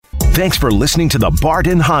Thanks for listening to the Bart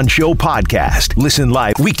and Hahn Show podcast. Listen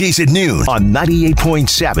live weekdays at noon on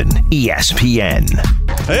 98.7 ESPN.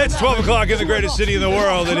 It's 12 o'clock in the greatest city in the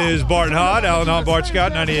world. It is Bart and Hahn. Alan Hahn, Bart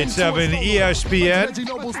Scott, 98.7 ESPN.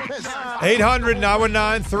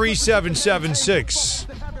 800-919-3776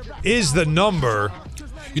 is the number.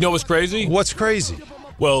 You know what's crazy? What's crazy?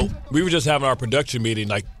 Well, we were just having our production meeting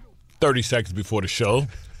like 30 seconds before the show,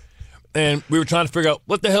 and we were trying to figure out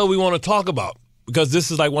what the hell we want to talk about. Because this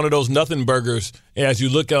is like one of those nothing burgers. As you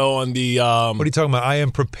look on the what are you talking about? I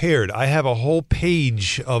am prepared. I have a whole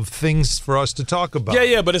page of things for us to talk about.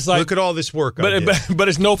 Yeah, but it's like, look at all this work. But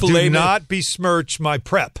it's no filet. Do not besmirch my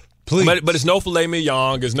prep, please. But it's no filet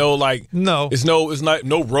mignon. There's no It's not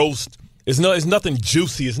no roast. It's nothing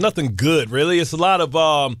juicy. It's nothing good, really. It's a lot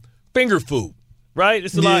of finger food, right?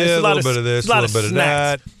 It's a lot. It's a lot bit of this, a little bit of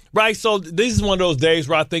that. Right. So this is one of those days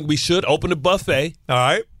where I think we should open the buffet. All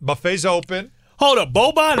right, buffet's open. Hold up,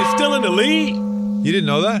 Boban is still in the league? You didn't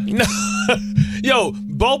know that? No. Yo,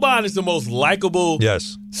 Boban is the most likable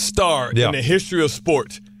star in the history of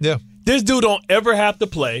sports. Yeah. This dude don't ever have to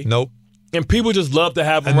play. Nope. And people just love to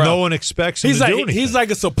have him and around. No one expects him to do anything. He's like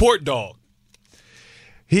a support dog.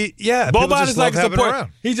 Boban is like a support.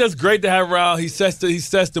 He's just great to have around. He sets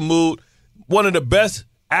the mood. One of the best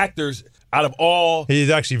actors out of all. He's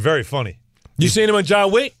actually very funny. You seen him on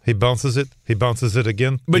John Wick? He bounces it. He bounces it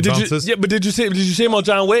again. But did you see him on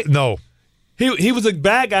John Wick? No. He was a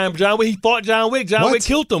bad guy in John Wick. He fought John Wick. John Wick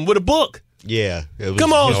killed him with a book. Yeah.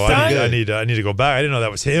 Come on, Stein. I need to go back. I didn't know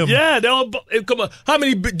that was him. Yeah. Come on. How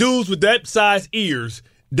many dudes with that size ears,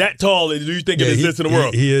 that tall, do you think exists in the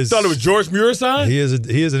world? He is. Thought it was George Murison? He is an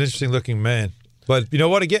interesting looking man. But you know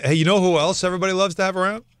what? Again, hey, you know who else everybody loves to have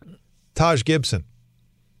around? Taj Gibson.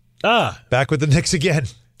 Back with the Knicks again.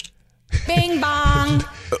 Bing bong.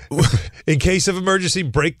 In case of emergency,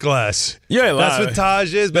 break glass. Yeah, that's what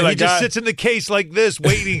Taj is. But he just sits in the case like this,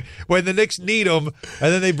 waiting when the Knicks need him,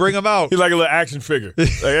 and then they bring him out. He's like a little action figure. Like,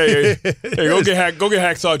 hey, go get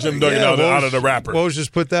Hacksaw Jim Duggan out of the wrapper. Woj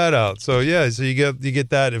just put that out. So you get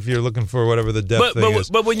that if you're looking for whatever the depth thing is.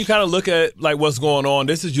 But when you kind of look at like what's going on,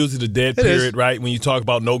 this is usually the dead period, right? When you talk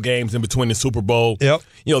about no games in between the Super Bowl. Yep.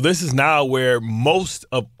 You know, this is now where most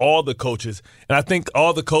of all the coaches, and I think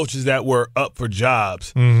all the coaches that were up for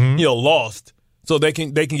jobs, lost, so they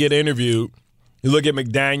can get interviewed. You look at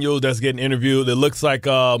McDaniel, that's getting interviewed. It looks like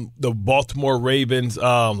the Baltimore Ravens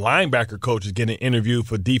linebacker coach is getting interviewed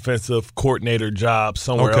for defensive coordinator job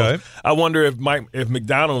somewhere else. I wonder if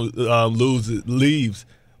McDonald leaves,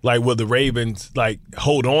 like will the Ravens like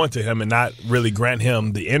hold on to him and not really grant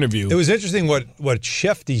him the interview? It was interesting what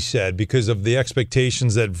Shefty said because of the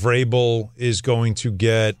expectations that Vrabel is going to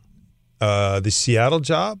get the Seattle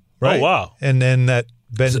job. Right? Oh, wow. And then that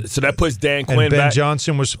so that puts Dan Quinn and Ben back.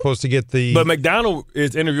 Johnson was supposed to get the... But McDonald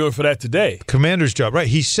is interviewing for that today. Commander's job, right.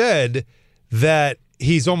 He said that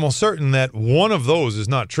he's almost certain that one of those is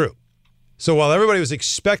not true. So while everybody was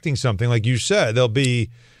expecting something, like you said, there'll be...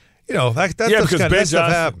 that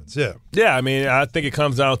stuff happens. Yeah, I mean, I think it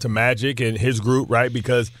comes down to Magic and his group, right?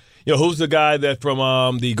 Because, who's the guy that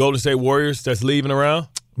from the Golden State Warriors that's leaving around?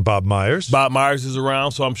 Bob Myers. Bob Myers is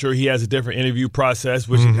around, so I'm sure he has a different interview process,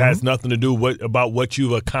 which has nothing to do about what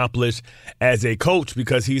you've accomplished as a coach,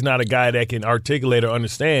 because he's not a guy that can articulate or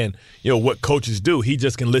understand, what coaches do. He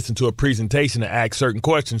just can listen to a presentation and ask certain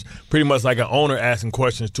questions, pretty much like an owner asking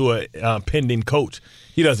questions to a pending coach.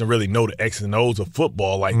 He doesn't really know the X's and O's of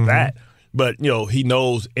football like that, but he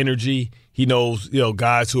knows energy. He knows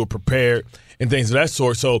guys who are prepared and things of that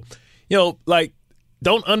sort. So don't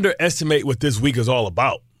underestimate what this week is all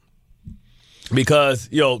about. Because,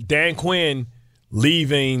 Dan Quinn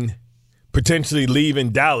potentially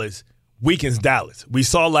leaving Dallas weakens Dallas. We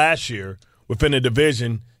saw last year within the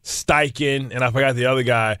division, Steichen, and I forgot the other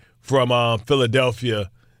guy from Philadelphia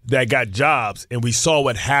that got jobs, and we saw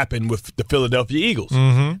what happened with the Philadelphia Eagles.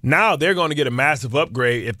 Now they're going to get a massive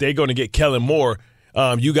upgrade if they're going to get Kellen Moore.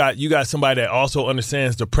 You got somebody that also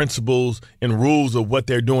understands the principles and rules of what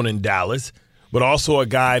they're doing in Dallas, but also a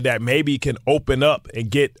guy that maybe can open up and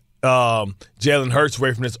get Jalen Hurts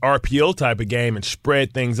away from this RPO type of game and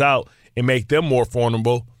spread things out and make them more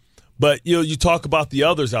formidable. But you talk about the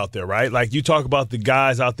others out there, right? Like you talk about the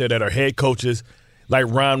guys out there that are head coaches like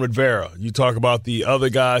Ron Rivera. You talk about the other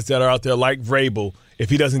guys that are out there like Vrabel.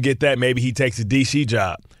 If he doesn't get that, maybe he takes a DC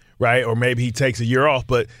job, right? Or maybe he takes a year off.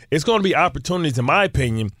 But it's going to be opportunities, in my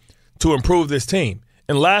opinion, to improve this team.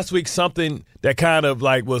 And last week, something that kind of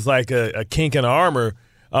was like a kink in the armor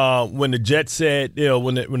when the Jets said,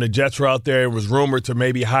 when the Jets were out there, it was rumored to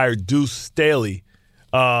maybe hire Deuce McAllister,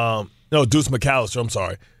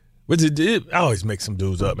 I always make some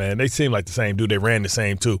dudes up, man. They seem like the same dude. They ran the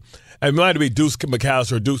same, too. It might be Deuce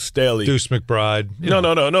McAllister or Deuce Staley. Deuce McBride.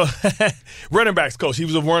 No. Running backs coach. He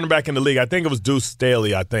was a running back in the league. I think it was Deuce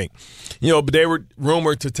Staley, I think. But they were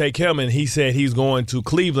rumored to take him, and he said he's going to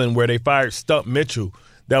Cleveland where they fired Stump Mitchell.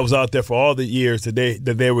 That was out there for all the years that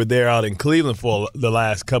they were there out in Cleveland for the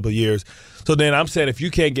last couple of years. So then I'm saying if you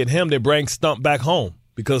can't get him, then bring Stump back home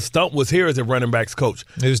because Stump was here as a running backs coach.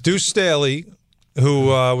 It was Deuce Staley who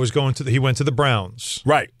he went to the Browns.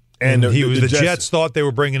 Right. And the Jets thought they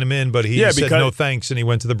were bringing him in, but he said no thanks, and he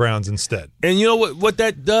went to the Browns instead. And you know what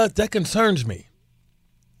that does? That concerns me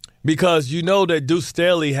because you know that Deuce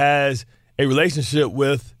Staley has a relationship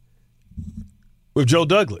with Joe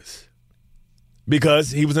Douglas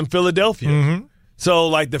because he was in Philadelphia. Mm-hmm. So,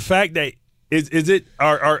 like the fact that is it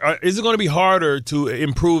going to be harder to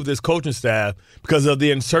improve this coaching staff because of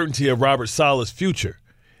the uncertainty of Robert Saleh's future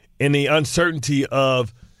and the uncertainty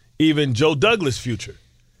of even Joe Douglas' future?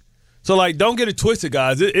 So, like, don't get it twisted,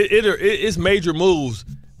 guys. It's major moves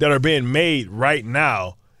that are being made right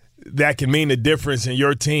now that can mean the difference in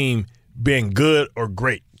your team being good or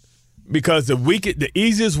great. Because the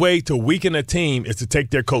easiest way to weaken a team is to take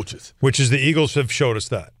their coaches. Which is the Eagles have showed us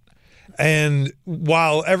that. And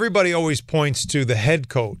while everybody always points to the head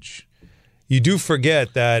coach, you do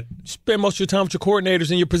forget that you spend most of your time with your coordinators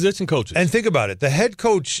and your position coaches. And think about it. The head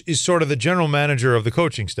coach is sort of the general manager of the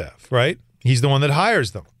coaching staff, right? He's the one that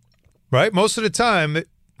hires them. Right? Most of the time, you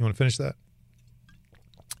want to finish that?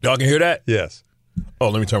 Y'all can hear that? Yes. Oh,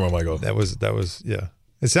 let me turn my mic off. That was, yeah.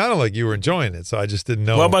 It sounded like you were enjoying it, so I just didn't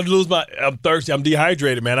know. Well, I'm about to lose I'm thirsty. I'm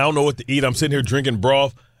dehydrated, man. I don't know what to eat. I'm sitting here drinking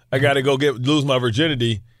broth. I got to go lose my virginity.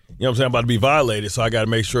 You know what I'm saying? I'm about to be violated, so I got to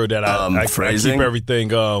make sure that I keep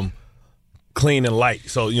everything clean and light.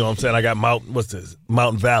 So, you know what I'm saying? I got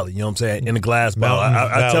Mountain Valley, you know what I'm saying, in a glass bottle.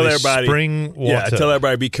 I tell everybody. Spring water. Yeah, I tell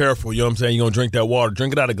everybody be careful, you know what I'm saying? You're going to drink that water.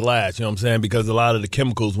 Drink it out of glass, you know what I'm saying? Because a lot of the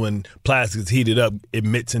chemicals, when plastic is heated up,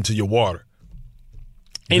 emits into your water.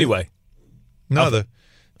 Anyway. No,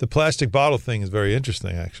 the plastic bottle thing is very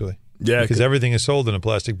interesting, actually. Yeah. Because everything is sold in a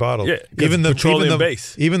plastic bottle. Yeah, even the petroleum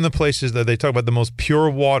base. Even the places that they talk about the most pure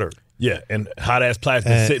water. Yeah, and hot-ass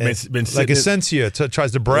plastic been sitting. Like Essentia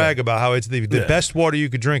tries to brag about how it's the best water you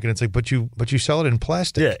could drink, and it's like, but you sell it in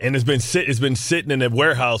plastic. Yeah, and it's been sitting in a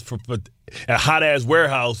warehouse for a hot-ass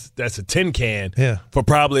warehouse that's a tin can for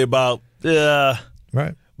probably about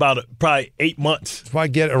probably 8 months. That's why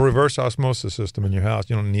get a reverse osmosis system in your house.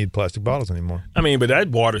 You don't need plastic bottles anymore. I mean, but that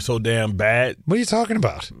water's so damn bad. What are you talking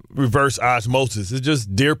about? Reverse osmosis. It's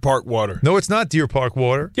just Deer Park water. No, it's not Deer Park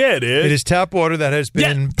water. Yeah, it is. It is tap water that has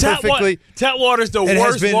been perfectly. Tap water is the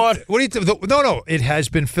worst water. What do you? No. It has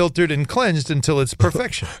been filtered and cleansed until it's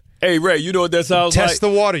perfection. Hey, Ray, you know what that sounds like? Test the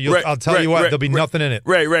water. I'll tell you what. There'll be nothing in it.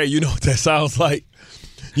 Ray, you know what that sounds like?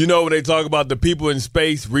 You know when they talk about the people in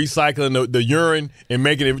space recycling the urine and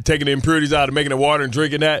taking the impurities out and making the water and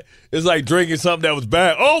drinking that? It's like drinking something that was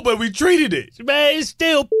bad. Oh, but we treated it. Man, it's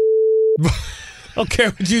still I don't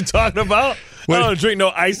care what you talking about. I don't drink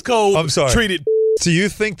no ice cold. I'm sorry. Treated. So you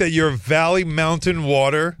think that your Valley Mountain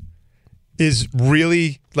water is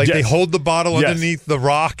really like they hold the bottle underneath the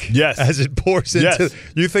rock as it pours into?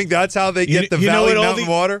 You think that's how they get the Valley Mountain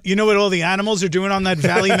water? You know what all the animals are doing on that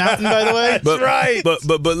Valley Mountain, by the way? That's right.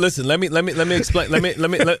 But listen, let me explain.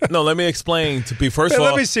 Let me explain to people. First of all,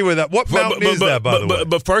 let me see what mountain is that, by the way.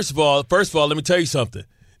 But first of all, let me tell you something.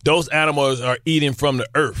 Those animals are eating from the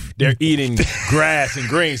earth. They're eating grass and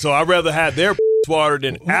green. So I'd rather have their water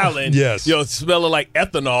than Allen, smelling like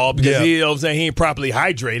ethanol because he, you know what I'm saying, he ain't properly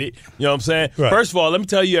hydrated. You know what I'm saying? Right. First of all, let me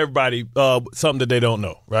tell you everybody something that they don't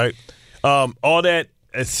know, right? All that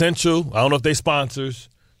Essential, I don't know if they sponsors,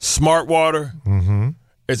 Smart Water,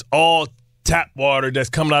 it's all tap water that's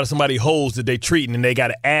coming out of somebody's hose that they treating and they got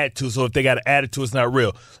to add to. So if they got to add it to, it's not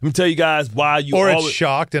real. Let me tell you guys why you it's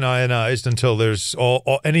shocked and ionized until there's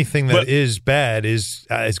anything that is bad is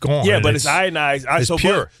gone. Yeah, but it's ionized. It's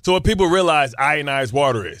pure. So what people realize ionized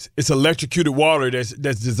water is, it's electrocuted water that's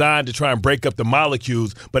designed to try and break up the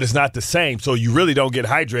molecules, but it's not the same. So you really don't get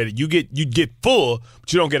hydrated. You get full,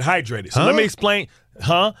 but you don't get hydrated. So let me explain.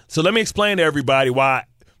 So let me explain to everybody why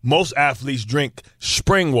most athletes drink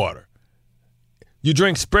spring water. You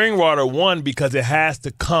drink spring water, one, because it has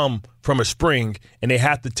to come from a spring, and they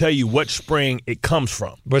have to tell you what spring it comes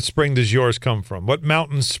from. What spring does yours come from? What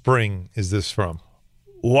mountain spring is this from?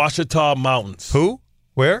 Ouachita Mountains. Who?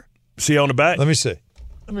 Where? See on the back? Let me see.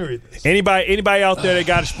 Let me read this. Anybody out there that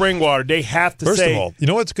got a spring water, they have to say. First of all, you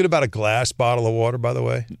know what's good about a glass bottle of water, by the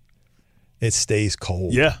way? It stays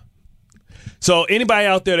cold. Yeah. So anybody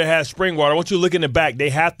out there that has spring water, I want you to look in the back. They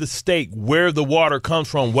have to state where the water comes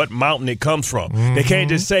from, what mountain it comes from. Mm-hmm. They can't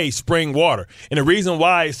just say spring water. And the reason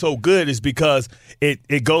why it's so good is because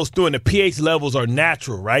it goes through, and the pH levels are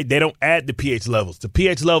natural, right? They don't add the pH levels. The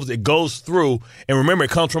pH levels, it goes through, and remember,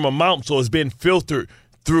 it comes from a mountain, so it's been filtered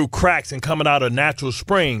through cracks and coming out of a natural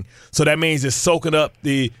spring. So that means it's soaking up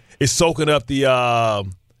the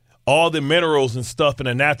all the minerals and stuff and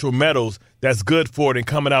the natural metals that's good for it and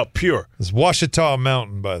coming out pure. It's Ouachita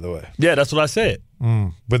Mountain, by the way. Yeah, that's what I said.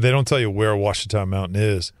 But they don't tell you where Ouachita Mountain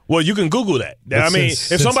is. Well, you can Google that. I mean,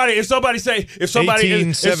 if somebody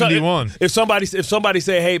 1871. If somebody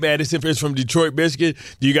say, hey man, this is from Detroit, Michigan,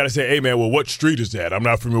 you got to say, hey man, well, what street is that? I'm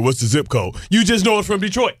not familiar. What's the zip code? You just know it's from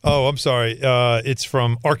Detroit. Oh, I'm sorry. It's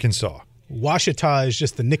from Arkansas. Ouachita is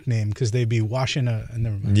just the nickname because they'd be washing never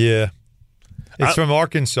mind. Yeah. It's from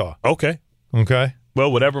Arkansas. Okay.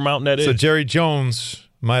 Well, whatever mountain that is. So Jerry Jones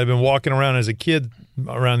might have been walking around as a kid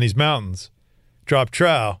around these mountains, dropped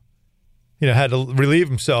trowel, had to relieve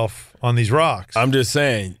himself on these rocks. I'm just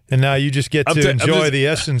saying. And now you just get to enjoy the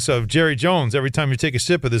essence of Jerry Jones every time you take a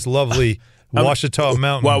sip of this lovely Ouachita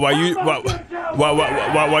Mountain.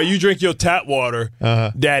 While you drink your tap water,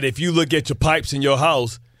 that if you look at your pipes in your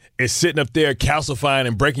house, it's sitting up there calcifying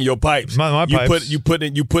and breaking your pipes. My pipes. You put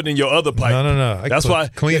in your other pipe. No. That's why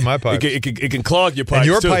clean my pipes. It can clog your pipes. And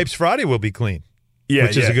your too. pipes Friday will be clean. Yeah,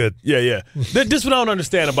 which is good. Yeah. This what I don't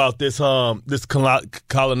understand about this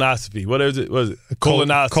colonoscopy. What is it? Was it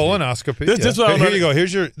colonoscopy? Colonoscopy. This what I don't Here you go.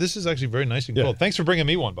 This is actually very nice and cold. Thanks for bringing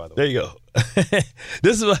me one, by the way. There you go.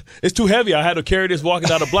 It's too heavy. I had to carry this walking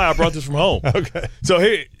down the block. I brought this from home. Okay.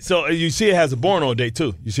 So you see it has a born on date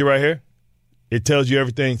too. You see right here? It tells you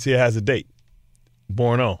everything. See, it has a date.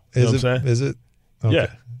 Born on. You know what I'm saying? Is it? Okay. Yeah.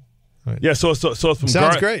 Right. Yeah. So it's from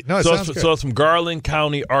sounds great. No, it sounds great. So it's from Garland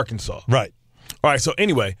County, Arkansas. Right. All right. So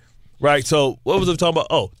anyway, right. So what was I talking about?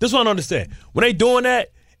 Oh, this one I don't understand. When they doing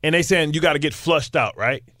that and they saying you got to get flushed out,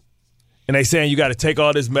 right? And they saying you got to take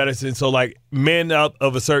all this medicine. So like men out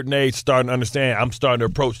of a certain age starting to understand. I'm starting to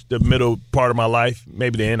approach the middle part of my life,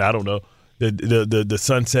 maybe the end. I don't know. The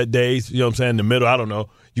sunset days. You know what I'm saying? The middle. I don't know.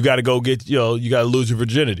 You got to go get. You got to lose your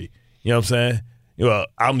virginity. You know what I'm saying? Well,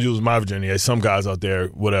 I'm losing my virginity. There's some guys out there,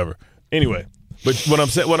 whatever. Anyway, but what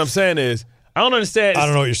I'm saying is, I don't understand. I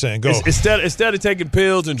don't know what you're saying. Go. Instead of taking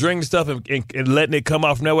pills and drinking stuff and letting it come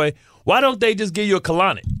off from that way, why don't they just give you a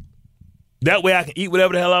colonic? That way I can eat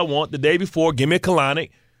whatever the hell I want the day before. Give me a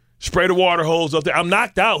colonic. Spray the water hose up there. I'm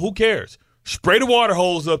knocked out. Who cares? Spray the water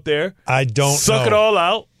hose up there. I don't suck it all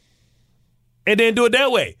out, and then do it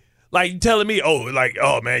that way. Like you telling me,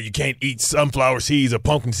 oh man, you can't eat sunflower seeds or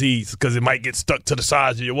pumpkin seeds because it might get stuck to the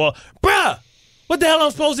sides of your wall. Bruh, what the hell am I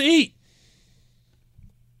supposed to eat?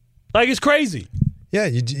 Like, it's crazy. Yeah.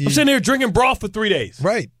 I'm sitting here drinking broth for 3 days.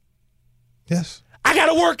 Right. Yes. I got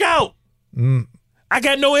to work out. I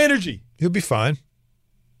got no energy. You'll be fine.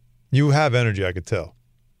 You have energy, I could tell.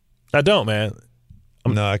 I don't, man.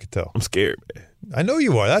 No, I could tell. I'm scared, man. I know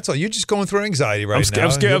you are. That's all. You're just going through anxiety now. I'm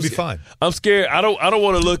scared. You'll be fine. I'm scared. I don't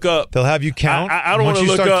want to look up. They'll have you count. I don't want to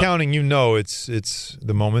look up. Once you start counting, it's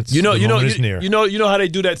the moment. The moment is near. You know how they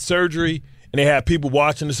do that surgery and they have people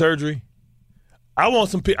watching the surgery. I want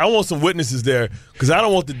some witnesses there because I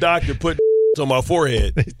don't want the doctor putting on my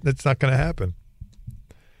forehead. That's not going to happen.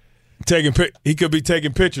 He could be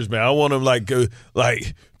taking pictures, man. I want him like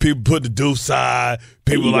people put the deuce side.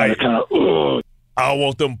 People like I don't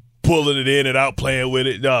want them pulling it in and out playing with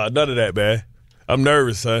it. No, none of that, man. I'm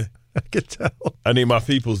nervous, son. I can tell. I need my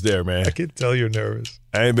peoples there, man. I can tell you're nervous.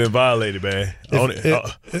 I ain't been violated, man.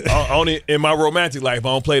 Only in my romantic life, I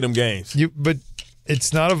don't play them games. But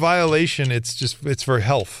it's not a violation. It's for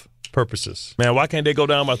health purposes. Man, why can't they go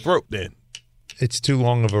down my throat then? It's too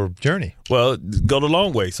long of a journey. Well, go the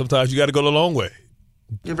long way. Sometimes you got to go the long way.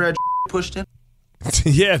 You ever had pushed in?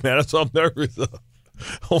 Yeah, man. That's what I'm nervous of.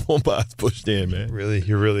 I want my ass pushed in, man. Really?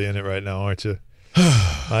 You're really in it right now, aren't you?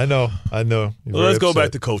 I know. Well, let's go back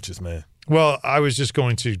to coaches, man. Well, I was just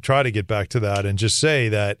going to try to get back to that and just say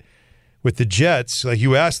that with the Jets, like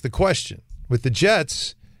you asked the question, with the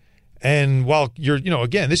Jets, and while you're,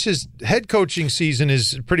 again, this is head coaching season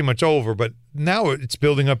is pretty much over, but now it's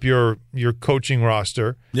building up your coaching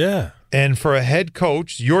roster. Yeah. And for a head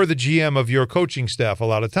coach, you're the GM of your coaching staff a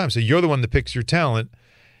lot of times. So you're the one that picks your talent.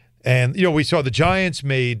 And, we saw the Giants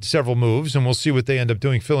made several moves, and we'll see what they end up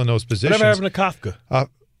doing filling those positions. Whatever happened to Kafka?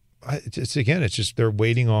 It's just they're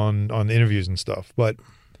waiting on interviews and stuff. But,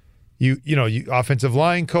 you offensive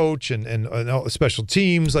line coach and special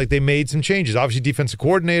teams, like they made some changes. Obviously, defensive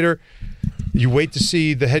coordinator. You wait to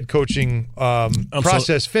see the head coaching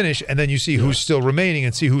process finish, and then you see who's still remaining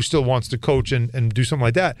and see who still wants to coach and do something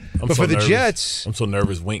like that. But for the Jets, I'm so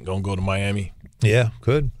nervous. Wink gonna go to Miami. Yeah,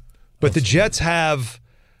 could. But the Jets have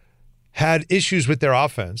had issues with their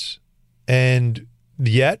offense, and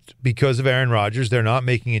yet, because of Aaron Rodgers, they're not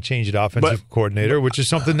making a change at offensive coordinator, which is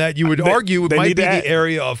something that you would argue might be the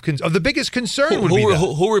area of the biggest concern.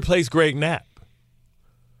 Who replaced Greg Knapp?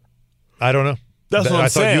 I don't know. That's what I'm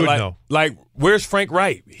saying. You would know. Like, where's Frank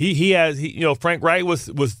Wright? Frank Wright was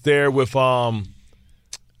there with Frank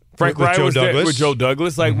Wright was there with Joe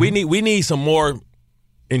Douglas. Like, we need some more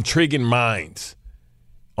intriguing minds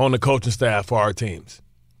on the coaching staff for our teams.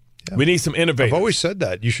 Yeah. We need some innovators. I've always said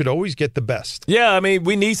that. You should always get the best. Yeah, I mean,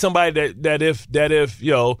 we need somebody that if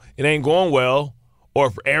it ain't going well, or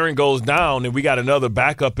if Aaron goes down and we got another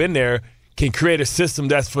backup in there, can create a system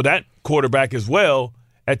that's for that quarterback as well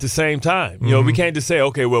at the same time. We can't just say,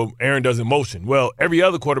 okay, well, Aaron doesn't motion. Well, every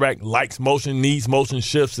other quarterback likes motion, needs motion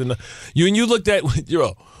shifts, and when you looked at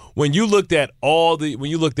all the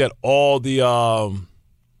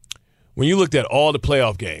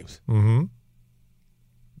playoff games. Mm-hmm.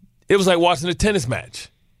 It was like watching a tennis match,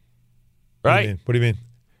 right? What do you mean?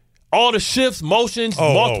 All the shifts, motions,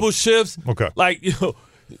 multiple shifts. Okay. Like,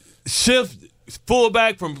 shift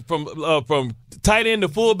fullback from tight end to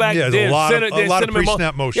fullback. Yeah, then a lot of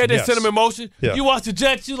pre-snap motion. Yeah, then send him in motion. Yeah. You watch the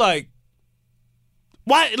Jets, you like,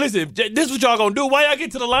 why? Listen, this is what y'all gonna do. Why y'all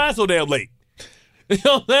get to the line so damn late? You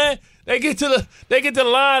know what I'm saying? They get to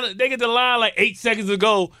the line like 8 seconds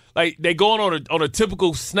ago. Like, they going on a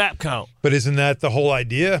typical snap count. But isn't that the whole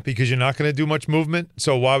idea? Because you're not going to do much movement,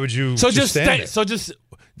 so why would you just stand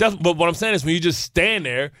there? But what I'm saying is, when you just stand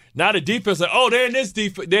there, now the defense like, they're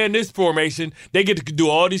in this formation. They get to do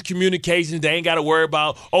all these communications. They ain't got to worry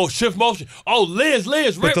about shift motion. Liz.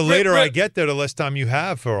 But the later I get there, the less time you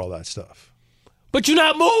have for all that stuff. But you're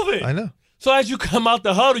not moving. I know. So as you come out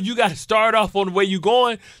the huddle, you got to start off on the way you're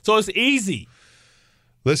going. So it's easy.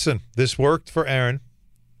 Listen, this worked for Aaron.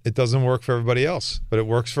 It doesn't work for everybody else, but it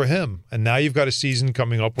works for him. And now you've got a season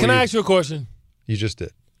coming up. Can I ask you a question? You just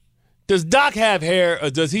did. Does Doc have hair, or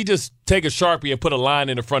does he just take a Sharpie and put a line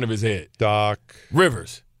in the front of his head? Doc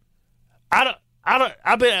Rivers. I've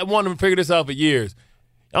been wanting to figure this out for years.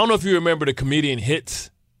 I don't know if you remember the comedian Hits.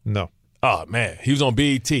 No. Oh man, he was on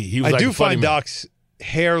BET. He was. I do find Doc's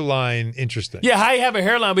hairline interesting. Yeah, how you have a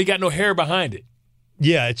hairline, but you got no hair behind it.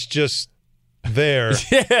 Yeah, it's just there.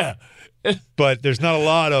 Yeah. But there's not a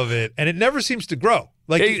lot of it, and it never seems to grow.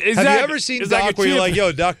 Like, exactly. Have you ever seen Doc where you're like,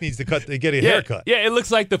 yo, Doc needs to get a haircut? Yeah, it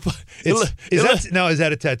looks like is that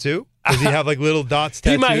a tattoo? Does he have like little dots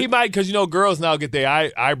tattooed? He might, because girls now get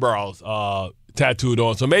their eyebrows tattooed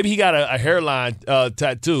on. So maybe he got a hairline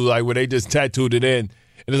tattoo, like where they just tattooed it in,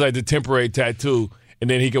 and it's like the temporary tattoo,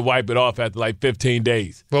 and then he can wipe it off after like 15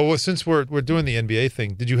 days. Well, since we're doing the NBA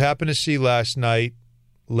thing, did you happen to see last night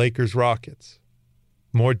Lakers-Rockets?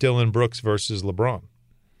 More Dylan Brooks versus LeBron.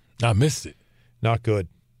 I missed it. Not good.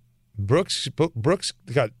 Brooks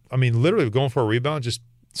got, literally going for a rebound, just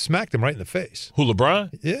smacked him right in the face. Who,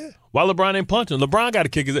 LeBron? Yeah. Why LeBron ain't punching? LeBron got to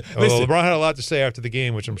kick his ass. Well, LeBron had a lot to say after the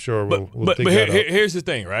game, which I'm sure we'll dig that up. Here's the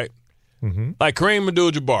thing, right? Mm-hmm. Like Kareem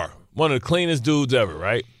Abdul-Jabbar, one of the cleanest dudes ever,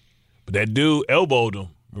 right? But that dude elbowed him,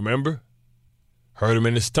 remember? Hurt him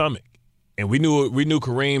in his stomach. And we knew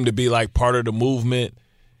Kareem to be like part of the movement,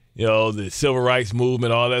 the civil rights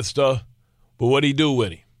movement, all that stuff. But what'd he do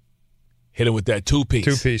with him? Hit him with that two-piece.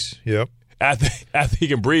 Two-piece, yep. After he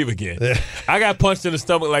can breathe again. Yeah. I got punched in the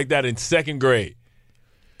stomach like that in second grade.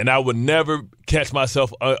 And I would never catch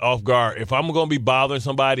myself off guard. If I'm going to be bothering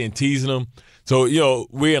somebody and teasing them. So,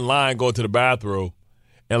 we're in line going to the bathroom.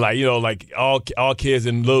 And like all kids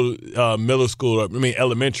in middle school,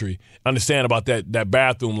 elementary, understand about that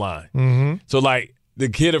bathroom line. Mm-hmm. So like the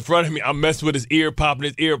kid in front of me, I'm messing with his ear, popping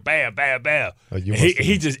his ear, bam, bam, bam. Oh,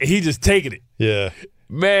 he just taking it. Yeah.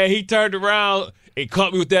 Man, he turned around and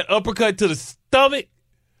caught me with that uppercut to the stomach.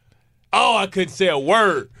 Oh, I couldn't say a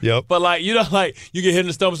word. Yep. But like you get hit in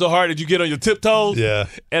the stomach so hard that you get on your tiptoes. Yeah.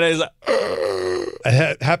 And it's like,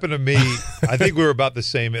 it happened to me. I think we were about the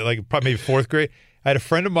same, like probably maybe fourth grade. I had a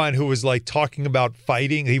friend of mine who was like talking about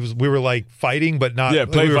fighting. We were like fighting, but not. Yeah,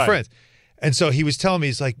 we were fight. friends. And so he was telling me,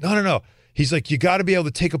 he's like, no. He's like, you got to be able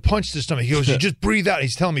to take a punch to the stomach. He goes, you just breathe out.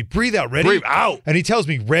 He's telling me, breathe out, ready? Breathe out. And he tells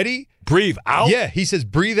me, ready? Breathe out? Yeah, he says,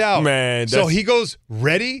 breathe out. Man. So he goes,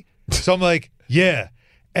 ready? So I'm like, yeah.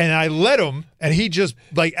 And I let him, and he just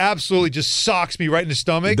absolutely just socks me right in the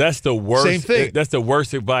stomach. That's the worst. Same thing. That's the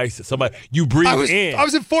worst advice. Somebody, you breathe in. I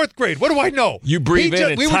was in 4th grade. What do I know? You breathe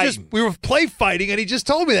in and tighten. We were play fighting, and he just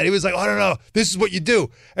told me that. He was like, "Oh, no, this is what you do."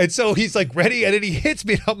 And so he's like ready, and then he hits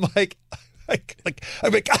me, and I'm like, I'm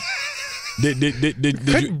like. Did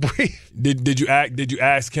you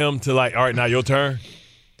ask him to all right, now your turn?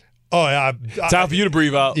 Oh yeah, time for you to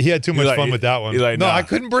breathe out. He had too much fun with that one. Nah. I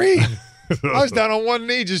couldn't breathe. I was down on one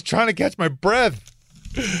knee just trying to catch my breath.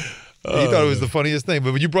 He thought it was the funniest thing,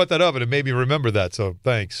 but when you brought that up, and it made me remember that. So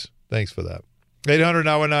thanks for that.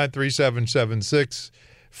 800-919-3776.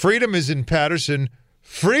 Freedom is in Patterson.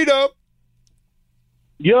 Freedom.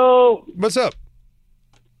 Yo. What's up?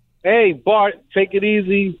 Hey, Bart, take it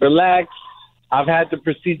easy, relax. I've had the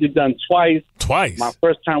procedure done twice. Twice? My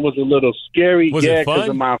first time was a little scary. Was it fun? Because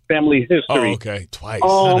of my family history. Oh, okay. Twice.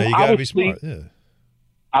 No, you got to be smart. Yeah.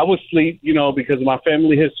 I would sleep, because of my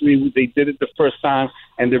family history. They did it the first time,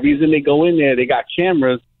 and the reason they go in there, they got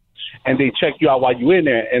cameras, and they check you out while you're in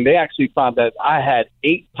there. And they actually found that I had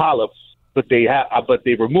 8 polyps, but they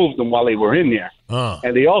removed them while they were in there.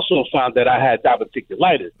 And they also found that I had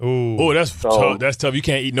diverticulitis. Oh, that's tough. That's tough. You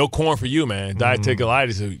can't eat no corn for you, man.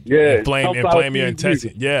 Diverticulitis, inflame your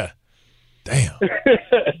intestine. Yeah. Damn.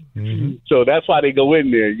 So that's why they go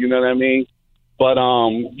in there. You know what I mean? But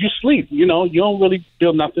you sleep. You don't really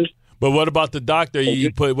feel nothing. But what about the doctor?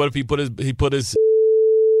 What if he put his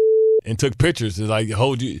and took pictures and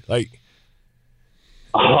hold you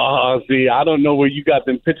See, I don't know where you got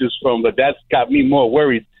them pictures from, but that's got me more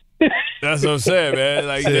worried. That's what I'm saying,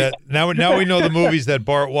 man. Now we know the movies that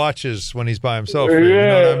Bart watches when he's by himself. You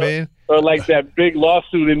know what I mean? Or like that big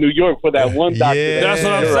lawsuit in New York for that one doctor. Yeah. That's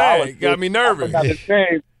what I'm saying. Got me nervous.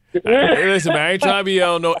 Hey, listen, man, I ain't trying to be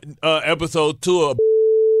on episode 2 of.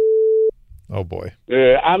 Oh boy.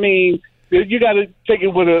 I mean, you got to take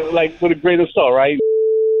it with a grain of salt, right?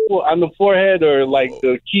 On the forehead or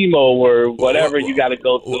the chemo or whatever you got to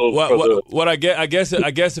go through. I guess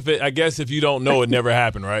if you don't know, it never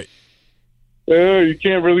happened, right? You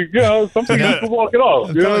can't really go. Some people can walk it off.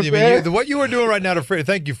 I'm telling you, man, what you were doing right now to Freedom.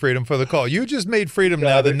 Thank you, Freedom, for the call. You just made Freedom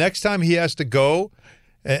now. The next time he has to go.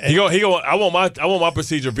 He go. I want my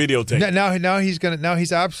procedure videotape. Now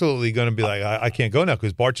he's absolutely gonna be like, I can't go now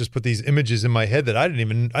because Bart just put these images in my head that I didn't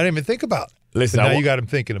even think about. Listen, now you got him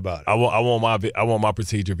thinking about it. I want my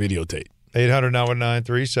procedure videotape.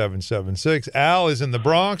 800-919-3776. Al is in the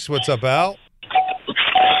Bronx. What's up, Al?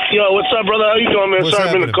 Yo, what's up, brother? How you doing, man? What's Sorry,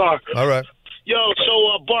 happening? I'm in the car. All right. Yo,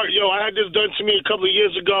 so Bart, I had this done to me a couple of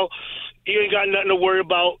years ago. You ain't got nothing to worry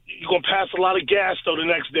about. You're going to pass a lot of gas, though, the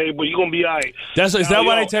next day, but you're going to be all right. Is that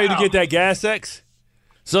why they tell you to get that gas X?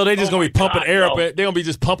 So they just going to be pumping air up. They're going to be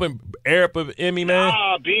just pumping air up in me, man?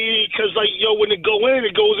 Because, when it goes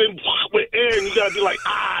in with air, and you got to be like,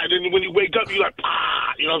 and then when you wake up, you're like,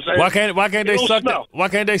 you know what I'm saying? Why can't they suck why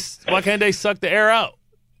can't they suck the air out?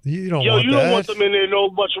 You don't want that. Don't want them in there you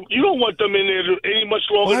don't want them in there any much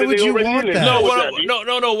longer than they already in there. No,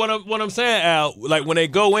 what I'm saying, Al, when they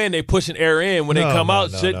go in, they pushing air in. When they come out,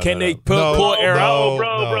 can they pull air out?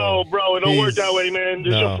 Bro, it don't work that way, man.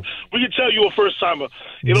 We can tell you a first timer.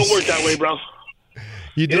 It don't work that way, bro.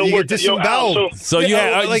 You get disemboweled. So you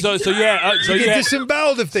get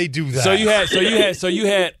disemboweled if they do that. So you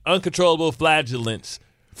had uncontrollable flatulence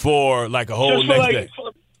for a whole next day.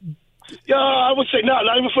 Yeah, I would say not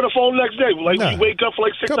even for the whole next day. You wake up for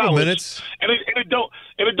 6 couple hours, minutes, and it don't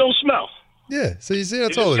smell. Yeah, so you see,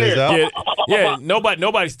 that's all it is, Al. Yeah.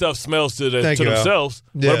 Nobody's stuff smells to themselves.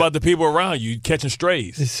 Yeah. What about the people around you catching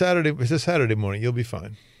strays? It's a Saturday morning. You'll be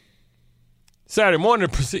fine. Saturday morning,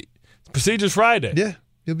 procedure's Friday. Yeah,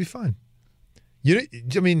 you'll be fine.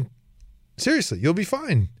 Seriously, you'll be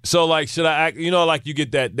fine. So, should I act, you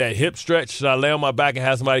get that hip stretch? Should I lay on my back and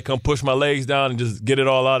have somebody come push my legs down and just get it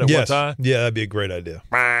all out at one time? Yeah, that'd be a great idea.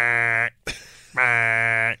 The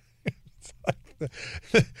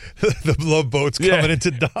love boat's coming into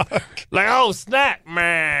dock. Oh, snap, Oh,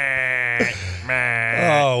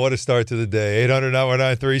 what a start to the day.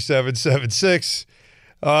 800-919-3776.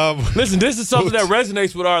 Listen, this is something that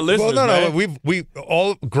resonates with our listeners. Well, no, man. we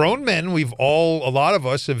all grown men. A lot of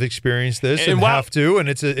us have experienced this and have to, and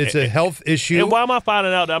it's a health issue. And why am I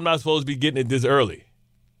finding out that I'm not supposed to be getting it this early?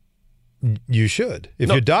 You should.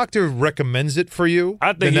 If your doctor recommends it for you,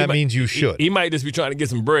 then that means you should. He might just be trying to get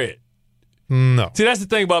some bread. No. See, that's the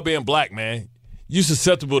thing about being black, man. You're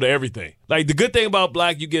susceptible to everything. The good thing about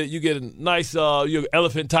black, you get a nice you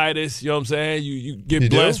elephantitis. You know what I'm saying? You get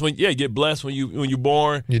blessed when you get blessed when you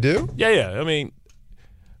born. You do? Yeah. I mean,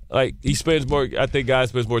 Like he spends more. I think guys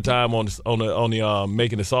spends more time on the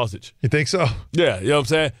making the sausage. You think so? Yeah, you know what I'm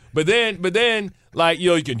saying. But then, like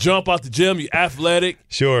you can jump out the gym. You're athletic.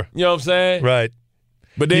 Sure. You know what I'm saying? Right.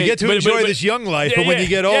 But then you get to enjoy this young life, but when you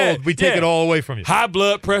get old, we take it all away from you. High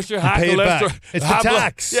blood pressure, high cholesterol. It's the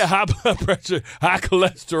tax. High blood pressure, high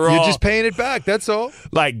cholesterol. You're just paying it back. That's all.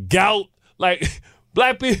 Like gout, like.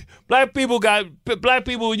 Black people.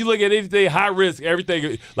 When you look at anything, high risk,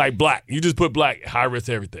 everything like black. You just put black, high risk,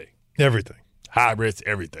 everything. Everything. High risk,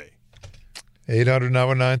 everything.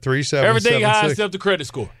 800-919-3776. Everything high except the credit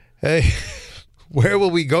score. Hey, where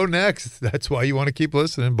will we go next? That's why you want to keep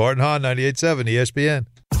listening. Bart and Hahn, 98.7 ESPN.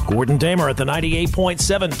 Gordon Damer at the 98.7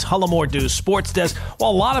 Tullamore Dew Sports Desk. Well,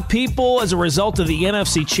 a lot of people, as a result of the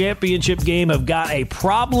NFC Championship game, have got a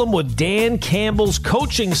problem with Dan Campbell's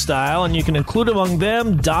coaching style, and you can include among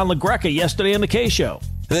them Don LaGreca yesterday on the K-Show.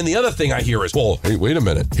 And then the other thing I hear is, well, hey, wait a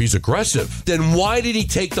minute. He's aggressive. Then why did he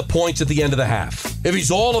take the points at the end of the half? If he's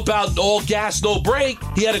all about all gas, no break,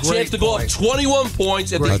 he had a chance to go up 21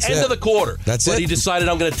 points at the end of the quarter. But he decided,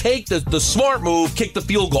 I'm going to take the smart move, kick the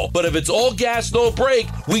field goal. But if it's all gas, no break,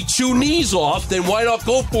 we chew knees off, then why not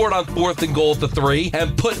go for it on 4th and goal at the 3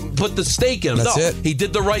 and put the stake in him? That's it. He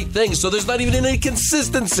did the right thing. So there's not even any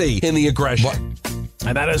consistency in the aggression. What?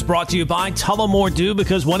 And that is brought to you by Tullamore Dew,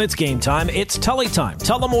 because when it's game time, it's Tully time.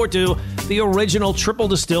 Tullamore Dew, the original triple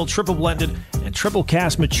distilled, triple blended, and triple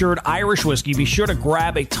cast matured Irish whiskey. Be sure to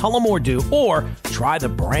grab a Tullamore Dew or try the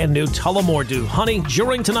brand new Tullamore Dew. Honey,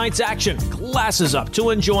 during tonight's action, glasses up to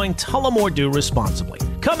enjoying Tullamore Dew responsibly.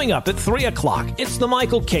 Coming up at 3 o'clock, it's the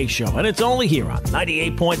Michael K. Show, and it's only here on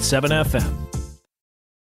 98.7 FM.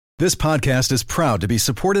 This podcast is proud to be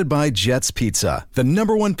supported by Jets Pizza, the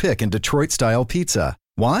 #1 pick in Detroit-style pizza.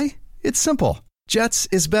 Why? It's simple. Jets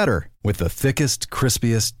is better. With the thickest,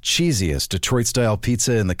 crispiest, cheesiest Detroit-style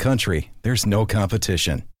pizza in the country, there's no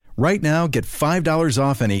competition. Right now, get $5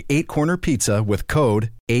 off any 8-corner pizza with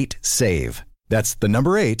code 8SAVE. That's the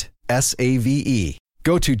number 8, S-A-V-E.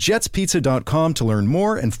 Go to jetspizza.com to learn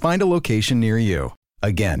more and find a location near you.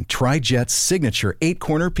 Again, try Jet's signature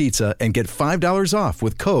 8-corner pizza and get $5 off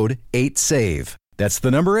with code 8SAVE. That's the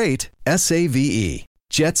number 8, S-A-V-E.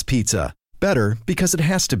 Jet's Pizza. Better because it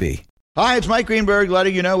has to be. Hi, it's Mike Greenberg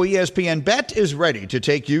letting you know ESPN Bet is ready to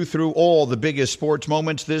take you through all the biggest sports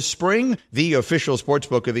moments this spring. The official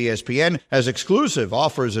sportsbook of ESPN has exclusive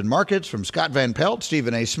offers and markets from Scott Van Pelt,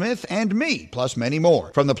 Stephen A. Smith, and me, plus many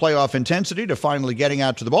more. From the playoff intensity to finally getting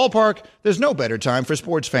out to the ballpark, there's no better time for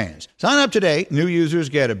sports fans. Sign up today. New users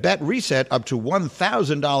get a bet reset up to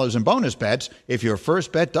 $1,000 in bonus bets if your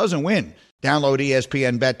first bet doesn't win. Download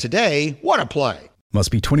ESPN Bet today. What a play. Must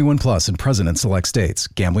be 21 plus and present in select states.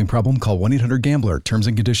 Gambling problem? Call 1-800-GAMBLER. Terms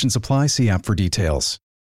and conditions apply. See app for details.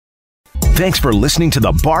 Thanks for listening to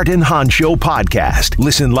the Bart and Hahn Show podcast.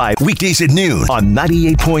 Listen live weekdays at noon on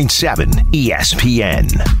 98.7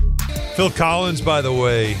 ESPN. Phil Collins, by the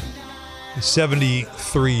way, is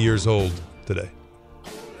 73 years old today.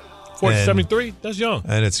 73? That's young.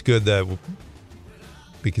 And it's good that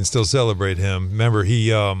we can still celebrate him. Remember,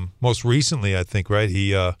 he most recently, I think, right,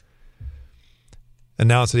 he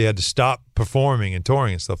announced that he had to stop performing and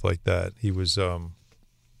touring and stuff like that. He was,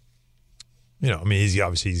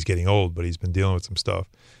 he's getting old, but he's been dealing with some stuff.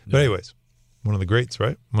 But anyways, one of the greats,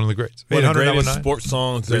 right? One of the greats. One of the greatest sports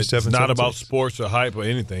songs that's not about sports or hype or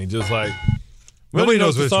anything. Just like nobody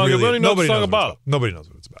knows what it's about. Nobody knows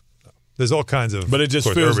what it's about. No. There's all kinds of, but it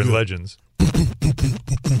just feels urban good. legends.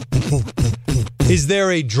 Is there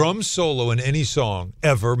a drum solo in any song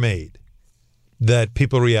ever made that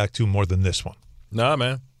people react to more than this one? Nah,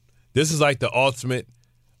 man. This is like the ultimate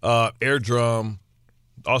air drum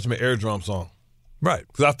song. Right.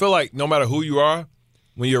 Because I feel like no matter who you are,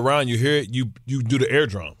 when you're around, you hear it, you do the air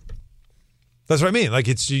drum. That's what I mean. Like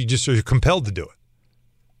you're compelled to do it.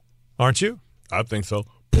 Aren't you? I think so.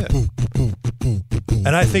 Yeah.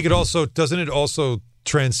 And I think doesn't it also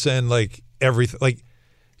transcend like everything? Like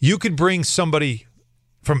you could bring somebody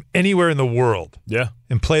from anywhere in the world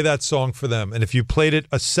and play that song for them. And if you played it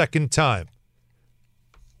a second time,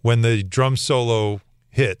 when the drum solo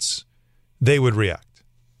hits, they would react.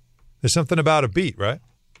 There's something about a beat, right?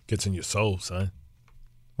 Gets in your soul, son.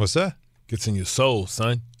 What's that? Gets in your soul,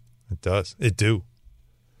 son. It does. It do.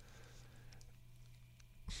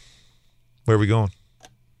 Where are we going?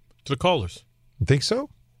 To the callers. You think so?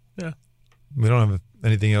 Yeah. We don't have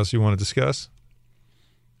anything else you want to discuss?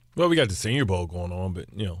 Well, we got the Senior Bowl going on, but,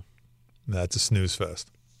 That's a snooze fest.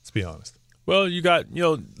 Let's be honest. Well, you got,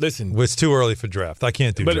 listen. It's too early for draft. I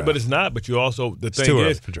can't do draft. But it's not. But you also, the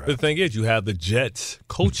thing is, you have the Jets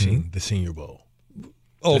coaching the Senior Bowl.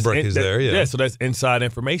 Ulbrich is there, yeah. Yeah, so that's inside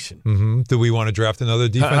information. Mm-hmm. Do we want to draft another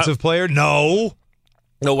defensive player? No.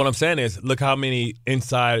 No, what I'm saying is, look how many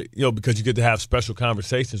inside, because you get to have special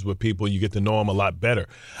conversations with people, you get to know them a lot better.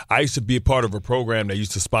 I used to be a part of a program that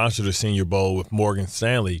used to sponsor the Senior Bowl with Morgan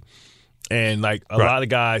Stanley, and like a lot of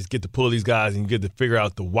guys get to pull these guys and you get to figure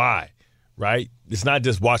out the why, right? It's not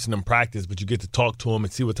just watching them practice, but you get to talk to them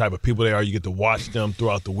and see what type of people they are. You get to watch them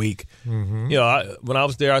throughout the week. Mm-hmm. When I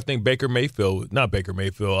was there, I think Johnny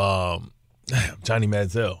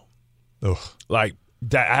Manziel. Ugh. Like,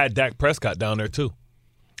 I had Dak Prescott down there too.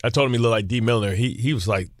 I told him he looked like D. Milner. He was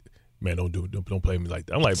like, man, don't play me like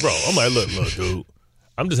that. I'm like, bro, look, dude,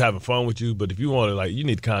 I'm just having fun with you, but if you want to, you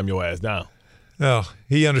need to calm your ass down. No,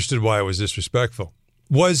 he understood why it was disrespectful.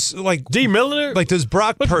 Was like D. Milner? Like, does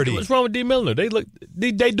Brock Purdy? What's wrong with D. Milner? They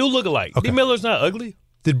do look alike. Okay. D. Milner's not ugly.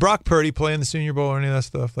 Did Brock Purdy play in the Senior Bowl or any of that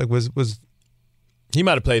stuff? Like, was he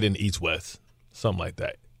might have played in East West, something like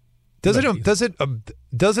that. Does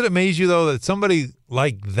it amaze you though that somebody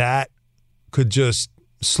like that could just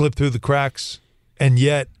slip through the cracks and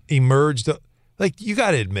yet emerge? Like, you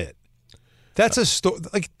got to admit, that's a story.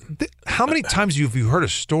 Like, how many times have you heard a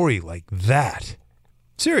story like that?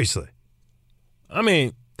 Seriously. I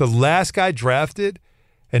mean, the last guy drafted,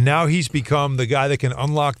 and now he's become the guy that can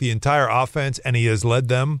unlock the entire offense, and he has led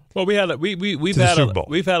them. Well, we've had a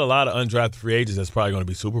lot of undrafted free agents that's probably going to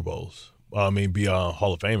be Super Bowls. Be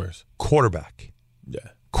Hall of Famers. Quarterback. Yeah.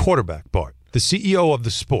 Quarterback, Bart. The CEO of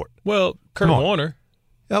the sport. Well, Kurt Warner.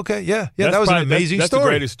 Okay, yeah. That was an amazing story. That's the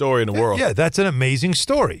greatest story in the world. Yeah, that's an amazing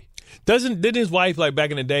story. Didn't his wife, like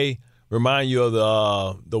back in the day, remind you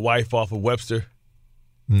of the wife off of Webster?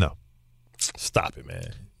 No. Stop it,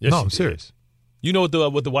 man. Yes, I'm serious. You know what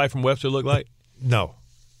the wife from Webster looked like? No.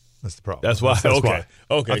 That's the problem. That's why. That's okay. Why.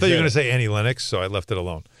 Okay. I thought you were going to say Annie Lennox, so I left it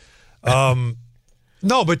alone.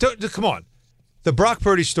 No, but come on. The Brock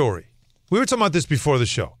Purdy story. We were talking about this before the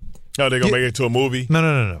show. Oh, they're going to make it into a movie?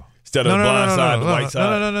 No. Instead of the blind side, the white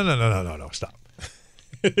side? No. Stop.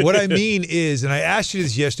 What I mean is, and I asked you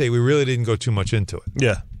this yesterday, we really didn't go too much into it.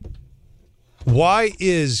 Yeah. Why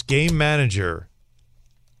is game manager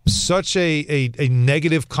such a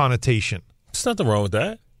negative connotation? There's nothing wrong with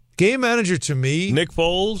that. Game manager to me. Nick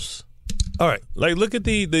Foles. All right. Like, look at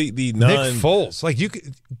the Nick Foles. Like,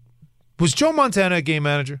 was Joe Montana a game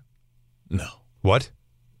manager? No. What?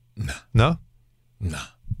 No? No.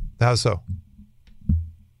 How so?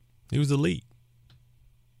 He was elite.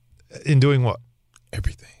 In doing what?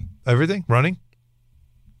 Everything? Running?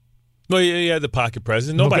 Well, he had the pocket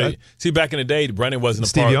presence. Nobody. See, back in the day, Brennan wasn't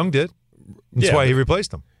Steve Young did. That's why he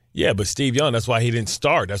replaced him. Yeah, but Steve Young, that's why he didn't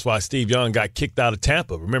start. That's why Steve Young got kicked out of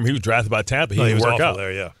Tampa. Remember, he was drafted by Tampa. He didn't work out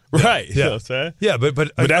there, yeah. Right. Yeah. You know what I'm saying? Yeah,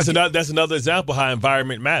 but that's another example how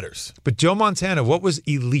environment matters. But Joe Montana, what was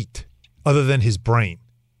elite other than his brain?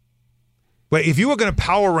 Wait, if you were going to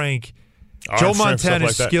power rank Joe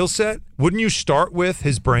Montana's skill set, wouldn't you start with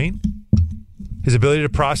his brain? His ability to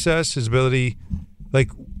process, his ability,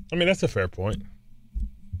 that's a fair point.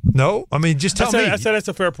 No? I mean, just tell me. I said that's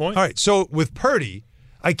a fair point. All right, so with Purdy,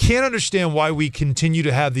 I can't understand why we continue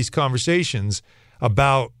to have these conversations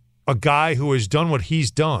about a guy who has done what he's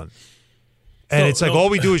done. And all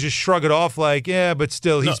we do is just shrug it off like, yeah, but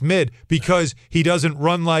still he's mid because he doesn't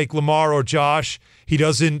run like Lamar or Josh. He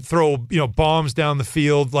doesn't throw bombs down the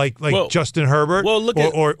field like Justin Herbert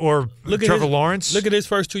or Trevor Lawrence. Look at his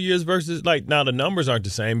first 2 years versus now the numbers aren't the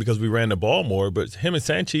same because we ran the ball more, but him and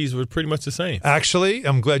Sanchez were pretty much the same. Actually,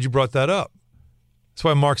 I'm glad you brought that up. That's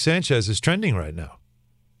why Mark Sanchez is trending right now.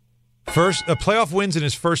 First playoff wins in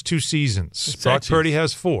his first 2 seasons. Brock Purdy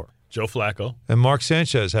has 4. Joe Flacco. And Mark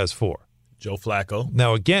Sanchez has 4. Joe Flacco.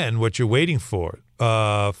 Now, again, what you're waiting for,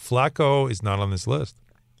 Flacco is not on this list.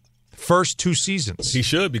 First 2 seasons. He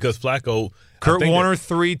should because Flacco. Kurt Warner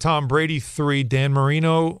 3, Tom Brady 3, Dan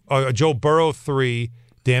Marino, Joe Burrow 3,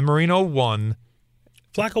 Dan Marino 1.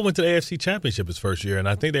 Flacco went to the AFC Championship his first year, and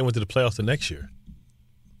I think they went to the playoffs the next year.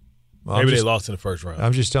 Maybe they lost in the first round.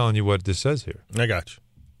 I'm just telling you what this says here. I got you.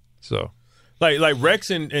 So, like Rex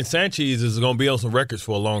and Sanchez is going to be on some records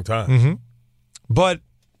for a long time. Mm-hmm. But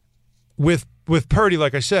with Purdy,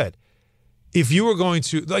 like I said, if you were going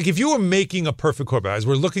to if you were making a perfect quarterback, as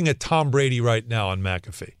we're looking at Tom Brady right now on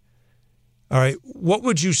McAfee, all right, what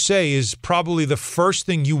would you say is probably the first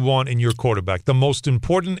thing you want in your quarterback, the most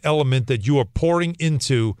important element that you are pouring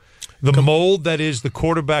into the mold that is the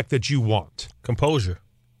quarterback that you want? Composure.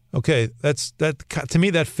 Okay, that to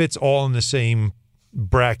me that fits all in the same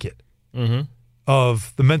bracket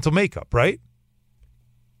of the mental makeup, right?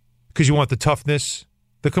 Because you want the toughness,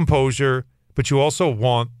 the composure, but you also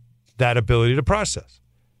want that ability to process.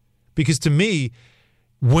 Because to me,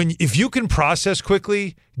 if you can process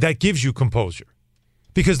quickly, that gives you composure.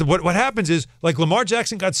 Because what happens is, like Lamar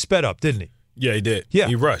Jackson got sped up, didn't he? Yeah, he did. Yeah.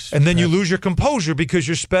 He rushed. And then you lose your composure because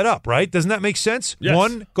you're sped up, right? Doesn't that make sense? Yes.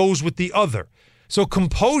 One goes with the other. So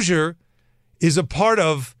composure is a part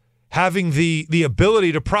of having the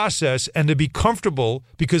ability to process and to be comfortable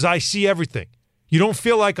because I see everything. You don't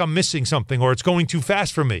feel like I'm missing something or it's going too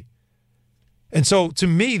fast for me. And so to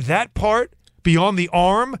me, that part beyond the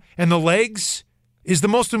arm and the legs is the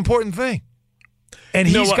most important thing. And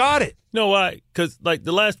he's got it. You know why? Because, like,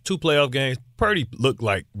 the last 2 playoff games, Purdy looked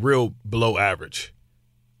like real below average.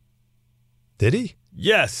 Did he?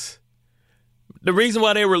 Yes. The reason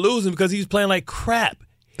why they were losing because he was playing like crap.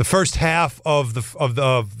 The first half of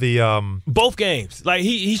the both games. Like,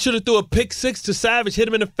 he should have threw a pick 6 to Savage, hit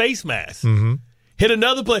him in the face mask. Mm-hmm. Hit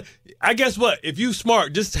another play. I guess what? If you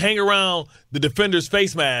smart, just hang around the defender's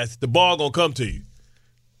face mask, the ball going to come to you.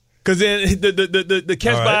 Because then the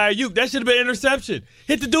catch by Ayuk, that should have been an interception.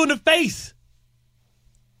 Hit the dude in the face.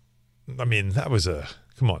 I mean, that was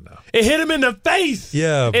come on now. It hit him in the face.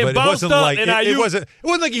 Yeah, but it wasn't like it wasn't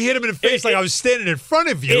like he hit him in the face like I was standing in front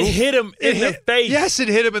of you. It hit him in the face. Yes, it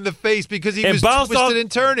hit him in the face because he was twisted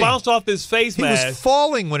and turning. Bounced off his face mask. He was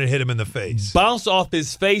falling when it hit him in the face. Bounced off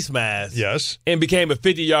his face mask. Yes. And became a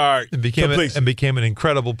 50-yard completion. And became an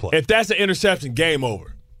incredible play. If that's an interception, game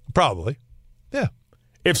over. Probably. Yeah.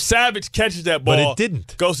 If Savage catches that ball, but it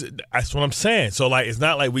didn't. That's what I'm saying. So, like, it's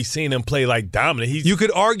not like we seen him play like dominant. You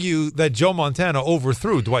could argue that Joe Montana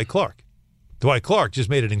overthrew Dwight Clark. Dwight Clark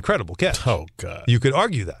just made an incredible catch. Oh God! You could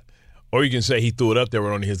argue that, or you can say he threw it up there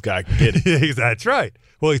when only his guy could get it. That's right.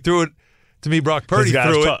 Well, he threw it to me. Brock Purdy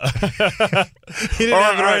threw it. He didn't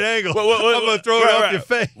have the right angle. I'm gonna throw it off your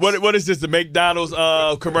face. What is this? The McDonald's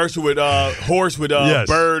commercial with horse with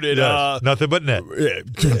bird and nothing but net.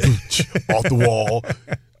 Off the wall,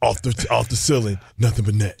 off the ceiling, nothing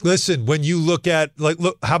but net. Listen, when you look at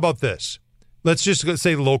look, how about this? Let's just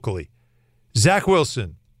say locally, Zach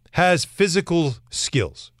Wilson has physical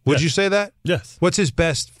skills. Would you say that? Yes. What's his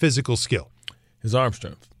best physical skill? His arm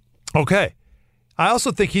strength. Okay. I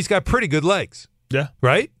also think he's got pretty good legs. Yeah.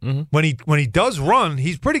 Right? Mm-hmm. When he does run,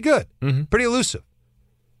 he's pretty good. Mm-hmm. Pretty elusive.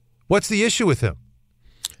 What's the issue with him?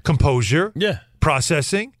 Composure. Yeah.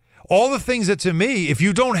 Processing. All the things that, to me, if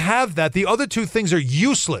you don't have that, the other two things are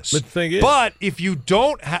useless. But the thing is, if you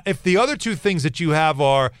don't, if the other two things that you have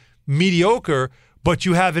are mediocre, but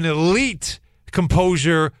you have an elite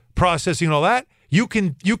composure, processing, and all that, you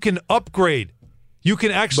can upgrade. You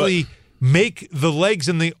can actually make the legs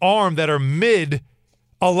and the arm that are mid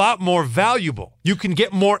a lot more valuable. You can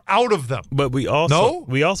get more out of them. But we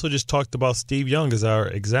also just talked about Steve Young as our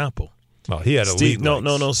example. Well, he had elite legs.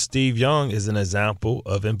 No. Steve Young is an example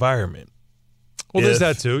of environment. Well, there's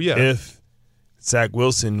that too, yeah. If Zach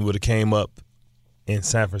Wilson would have came up in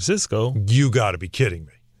San Francisco, you got to be kidding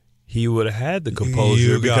me. He would have had the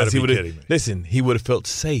composure because he would have. Listen, he would have felt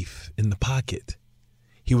safe in the pocket.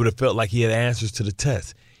 He would have felt like he had answers to the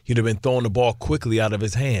test. He'd have been throwing the ball quickly out of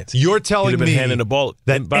his hands. You're telling me handing the ball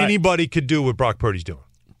that anybody could do what Brock Purdy's doing.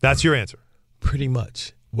 That's your answer. Pretty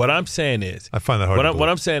much. What I'm saying is, I find that hard. What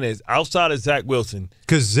I'm saying is, outside of Zach Wilson,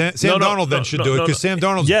 because Sam Darnold should do it because Sam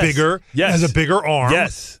Darnold's bigger, has a bigger arm.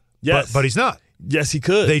 Yes. But he's not. Yes, he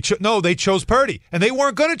could. They chose Purdy, and they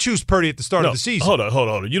weren't going to choose Purdy at the start of the season. Hold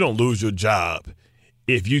on. You don't lose your job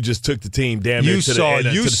if you just took the team damn near to the Super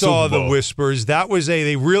Bowl. You saw the whispers. That was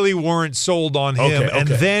they really weren't sold on him, and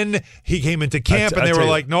then he came into camp, and they were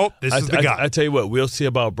like, "Nope, this is the guy." I tell you what, we'll see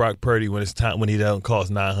about Brock Purdy when it's time when he doesn't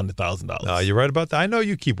cost $900,000. You're right about that. I know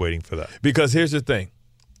you keep waiting for that because here's the thing: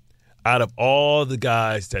 out of all the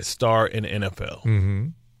guys that start in the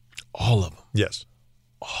NFL, all of them, yes,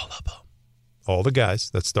 all of them. All the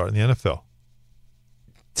guys that start in the NFL.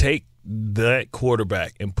 Take that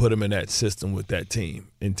quarterback and put him in that system with that team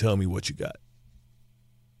and tell me what you got.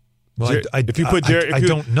 Well, I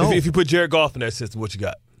don't know. If you put Jared Goff in that system, what you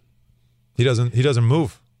got? He doesn't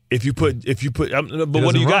move. But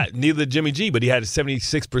what do you got? Neither Jimmy G, but he had a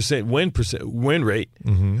 76% win rate.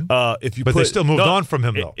 Mm-hmm. They still moved on from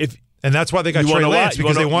him though. And that's why they got Trey Lance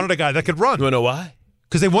because they wanted a guy that could run. You want to know why?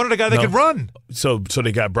 Because they wanted a guy that could run. So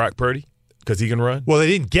they got Brock Purdy because he can run? Well, they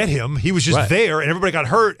didn't get him. He was just there, and everybody got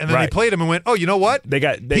hurt, and then they played him and went, oh, you know what?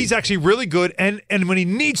 He's actually really good, and when he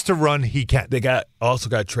needs to run, he can. They also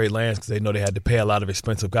got Trey Lance because they know they had to pay a lot of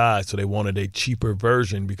expensive guys, so they wanted a cheaper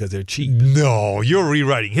version because they're cheap. No, you're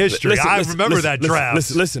rewriting history. I remember that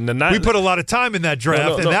draft. Listen, we put a lot of time in that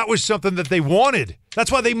draft, and that was something that they wanted.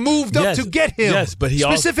 That's why they moved up to get him. Yes, but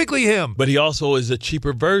specifically him. But he also is a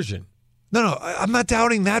cheaper version. No, I'm not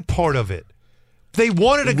doubting that part of it. They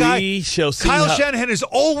wanted a guy. We shall see. Kyle Shanahan has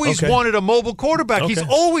always wanted a mobile quarterback. He's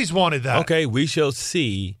always wanted that. Okay, we shall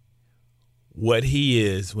see what he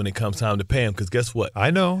is when it comes time to pay him. Because guess what?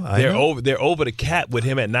 I know. They're over the cap with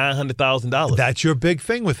him at $900,000. That's your big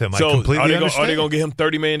thing with him. So I completely Are understand. they going to give him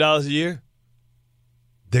 $30 million a year?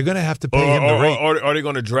 They're going to have to pay him the rate. Or are they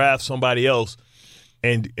going to draft somebody else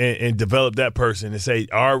and develop that person and say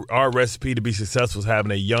our recipe to be successful is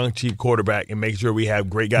having a young, cheap quarterback and make sure we have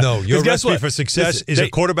great guys? No, your recipe for success is a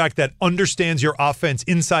quarterback that understands your offense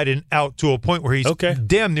inside and out to a point where he's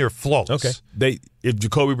damn near flawless. Okay. If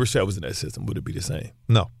Jacoby Brissett was in that system, would it be the same?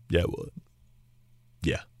 No. Yeah, it would.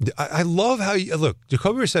 Yeah. I love how you look.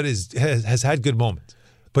 Jacoby Brissett has had good moments,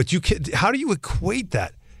 but how do you equate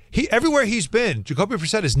that? Everywhere he's been, Jacoby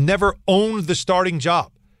Brissett has never owned the starting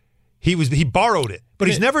job. He borrowed it, but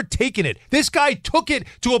he's never taken it. This guy took it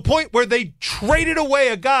to a point where they traded away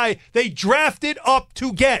a guy they drafted up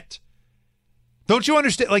to get. Don't you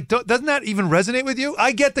understand? Like, doesn't that even resonate with you?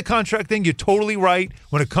 I get the contract thing. You're totally right.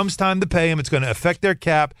 When it comes time to pay him, it's going to affect their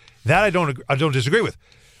cap. That I don't disagree with.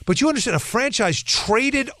 But you understand, a franchise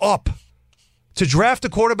traded up to draft a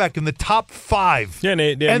quarterback in the top 5. Yeah,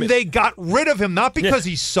 and they got rid of him, not because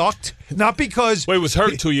he sucked, not because... Well, he was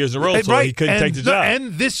hurt 2 years in a row, so he couldn't take the job.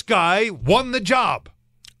 And this guy won the job.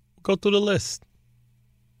 Go through the list.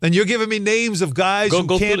 And you're giving me names of guys who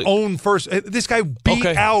can't own first... This guy beat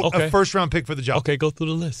out a first-round pick for the job. Okay, go through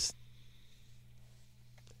the list.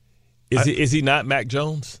 Is he not Mac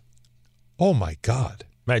Jones? Oh, my God.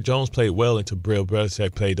 Mac Jones played well until Bill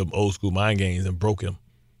Belichick played them old-school mind games and broke him.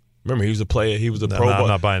 Remember, he was a player. He was a Pro Bowler. I'm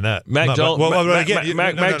not buying that. Mac Jones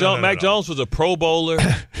was a Pro Bowler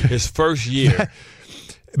his first year.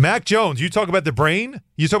 Mac Jones, you talk about the brain?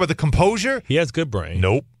 You talk about the composure? He has good brain.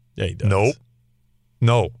 Nope. Yeah, he does.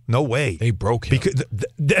 Nope. No way. They broke him.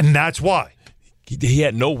 And that's why. He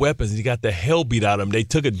had no weapons. He got the hell beat out of him. They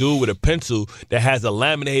took a dude with a pencil that has a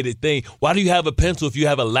laminated thing. Why do you have a pencil if you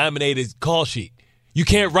have a laminated call sheet? You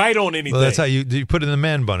can't write on anything. Well, that's how you put it in the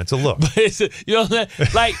man bun. It's a look. You know what I'm saying?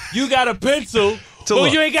 Like, you got a pencil,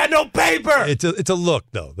 but you ain't got no paper. It's a look,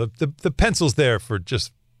 though. The pencil's there for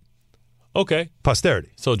just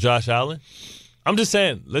posterity. So Josh Allen? I'm just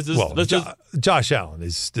saying. Josh Allen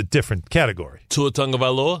is a different category. Tua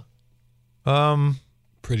Tagovailoa?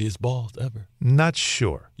 Prettiest balls ever. Not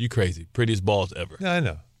sure. You crazy. Prettiest balls ever. I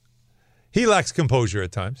know. He lacks composure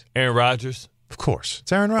at times. Aaron Rodgers? Of course.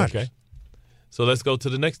 It's Aaron Rodgers. Okay. So let's go to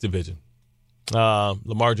the next division.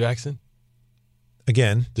 Lamar Jackson.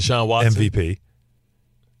 Again. Deshaun Watson. MVP.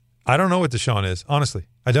 I don't know what Deshaun is. Honestly,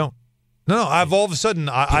 I don't. No. I've all of a sudden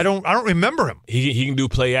I don't remember him. He can do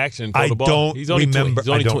play action and throw the ball. I don't remember.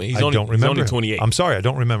 I don't remember. He's only 28. I'm sorry, I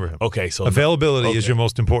don't remember him. Okay, so availability is your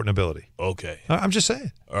most important ability. Okay. I'm just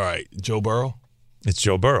saying. All right, Joe Burrow. It's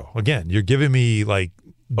Joe Burrow. Again, you're giving me like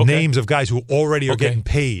names of guys who already are getting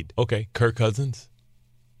paid. Okay, Kirk Cousins.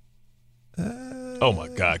 Oh my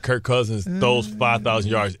God, Kirk Cousins throws 5,000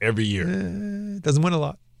 yards every year. Doesn't win a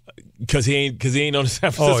lot because he ain't on the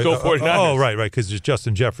San Francisco 49ers. Oh, right, because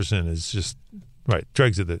Justin Jefferson is just right.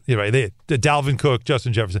 Dregs of the the Dalvin Cook,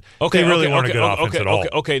 Justin Jefferson. They really weren't a good offense at all.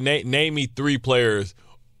 Okay. Name me 3 players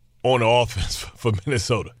on the offense for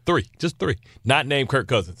Minnesota. 3, just 3. Not name Kirk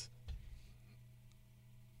Cousins.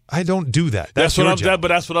 I don't do that. That's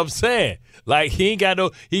what I'm saying. Like he got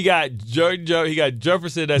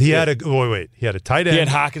Jefferson. He had a tight end. He had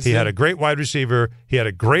Hockenson. He had a great wide receiver. He had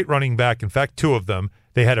a great running back. In fact, 2 of them.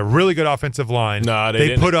 They had a really good offensive line. No,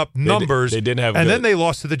 they put up numbers. They didn't have, then they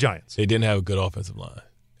lost to the Giants. They didn't have a good offensive line,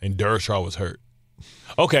 and Dershaw was hurt.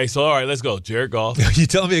 Okay, so all right, let's go. Jared Goff. You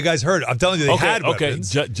telling me a guy's hurt? I'm telling you they had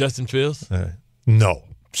weapons. Justin Fields. No,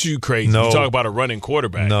 you crazy. No. You talk about a running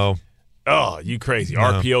quarterback. No. Oh, you crazy. No.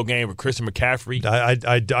 RPO game with Christian McCaffrey.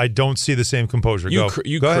 I don't see the same composure. You cray.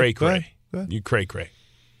 You cray.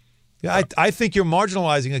 Yeah, I think you're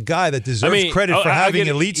marginalizing a guy that deserves credit for having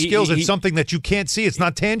elite skills. It's something that you can't see. It's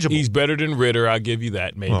not tangible. He's better than Ritter. I'll give you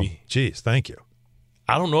that, maybe. Geez, thank you.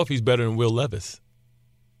 I don't know if he's better than Will Levis.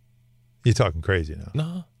 You're talking crazy now.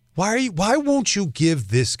 No. Why won't you give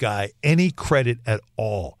this guy any credit at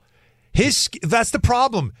all? That's the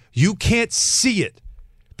problem. You can't see it.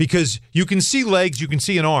 Because you can see legs, you can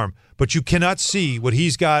see an arm, but you cannot see what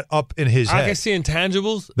he's got up in his head. I can see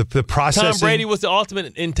intangibles. The processing. Tom Brady was the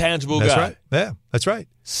ultimate intangible guy. That's right. Yeah, that's right.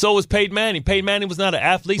 So was Peyton Manning. Peyton Manning was not an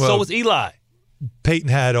athlete. So was Eli. Peyton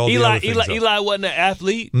had all the other things. Eli wasn't an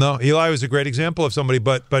athlete. No, Eli was a great example of somebody,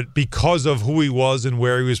 but because of who he was and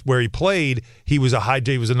where he played, he was a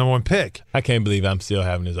number 1 pick. I can't believe I'm still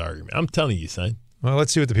having this argument. I'm telling you, son. Well,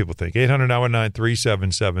 let's see what the people think.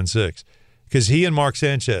 800-919-3776. because he and Mark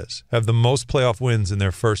Sanchez have the most playoff wins in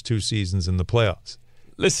their first 2 seasons in the playoffs.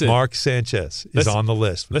 Listen, Mark Sanchez is on the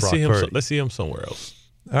list. Let's see him somewhere else.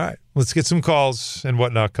 All right, let's get some calls and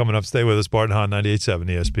whatnot coming up. Stay with us, Bart and Hahn, 98.7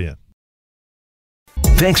 ESPN.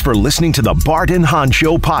 Thanks for listening to the Bart and Hahn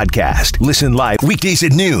Show podcast. Listen live weekdays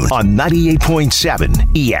at noon on 98.7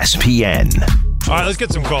 ESPN. All right, let's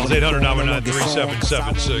get some calls.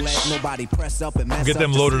 800-919-3776. Get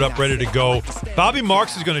them loaded up, ready to go. Bobby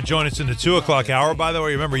Marks is going to join us in the 2 o'clock hour. By the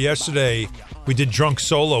way, remember yesterday we did Drunk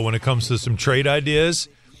Solo when it comes to some trade ideas,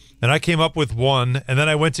 and I came up with one, and then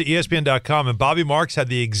I went to ESPN.com, and Bobby Marks had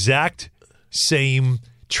the exact same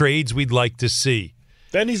trades we'd like to see.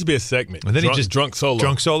 That needs to be a segment. And then he just Drunk Solo.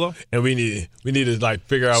 Drunk Solo? And we need to like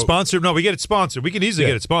figure out sponsored. No, we get it sponsored. We can easily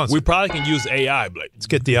get it sponsored. We probably can use AI, Blake. Let's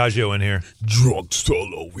get Diageo in here. Drunk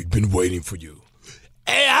Solo, we've been waiting for you.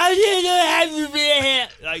 Hey, I didn't have to be here.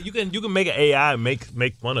 Like you can make an AI and make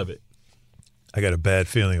fun of it. I got a bad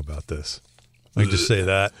feeling about this. I can just say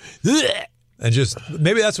that. And just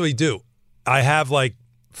maybe that's what we do. I have like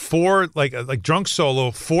 4 like Drunk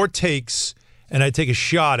Solo, 4 takes, and I take a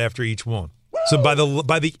shot after each one. So by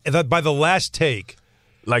the last take,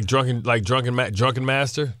 like drunken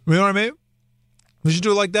master. You know what I mean? We should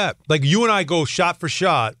do it like that. Like you and I go shot for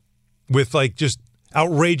shot with like just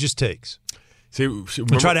outrageous takes. See, we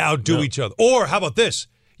try to outdo each other. Or how about this?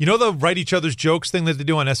 You know the write each other's jokes thing that they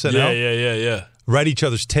do on SNL? Yeah. Write each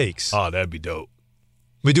other's takes. Oh, that'd be dope.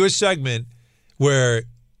 We do a segment where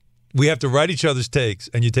we have to write each other's takes,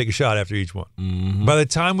 and you take a shot after each one. Mm-hmm. By the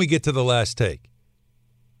time we get to the last take,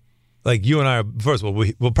 like you and I, first of all,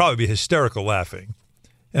 we'll probably be hysterical laughing,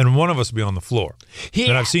 and one of us will be on the floor. Yeah.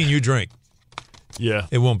 And I've seen you drink. Yeah.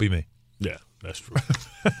 It won't be me. Yeah, that's true.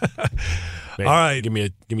 Man, all right. Give me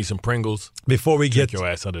some Pringles. Before we get your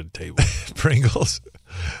ass under the table. Pringles.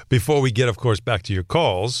 Before we get, of course, back to your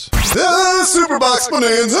calls. The Superbox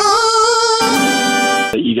Bonanza.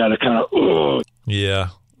 You got to kind of. Yeah.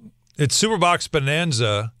 It's Superbox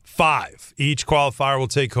Bonanza 5. Each qualifier will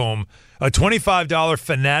take home a $25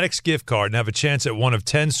 Fanatics gift card and have a chance at one of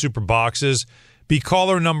 10 super boxes. Be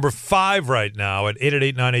caller number 5 right now at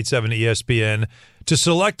 888-987-ESPN to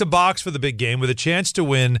select a box for the big game with a chance to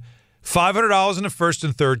win $500 in the first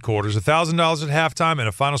and third quarters, $1,000 at halftime, and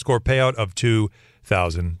a final score payout of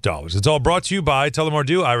 $2,000. It's all brought to you by Tullamore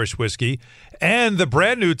Dew Irish Whiskey and the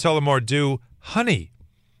brand new Tullamore Dew Honey.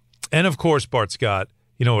 And, of course, Bart Scott,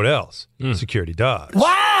 you know what else? Security Dodge.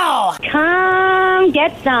 Wow! Come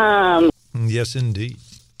get some. Yes, indeed.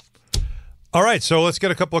 All right, so let's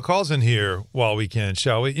get a couple of calls in here while we can,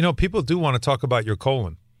 shall we? You know, people do want to talk about your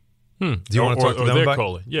colon. Do you want to talk to them about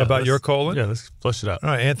colon? Yeah, about your colon? Yeah, let's flush it out.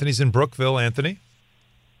 All right, Anthony's in Brookville. Anthony?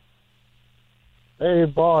 Hey,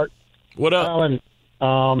 Bart. What up? Alan,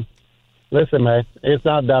 listen, man, it's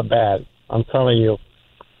not that bad. I'm telling you.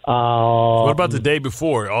 What about the day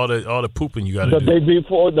before? All the pooping you got to do. The day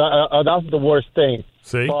before, that's the worst thing.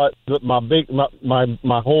 See? But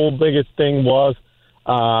my whole biggest thing was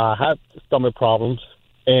I had stomach problems,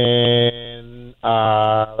 and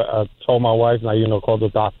I told my wife, call the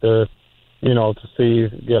doctor, to see,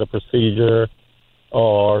 get a procedure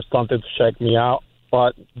or something to check me out.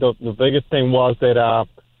 But the biggest thing was that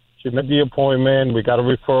she made the appointment. We got a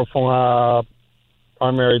referral from a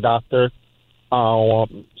primary doctor.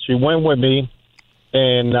 She went with me,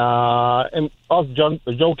 and us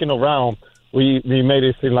joking around, we made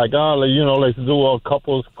it seem like, let's do a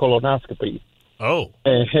couple's colonoscopy. Oh.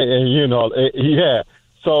 And yeah.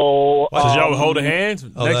 So y'all holding hands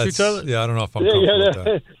next to each other? Yeah, I don't know if I'm comfortable with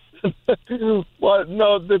that. Well,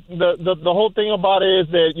 no, the whole thing about it is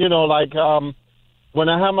that, when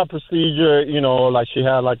I had my procedure, she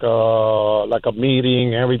had like a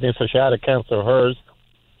meeting and everything, so she had to cancel hers,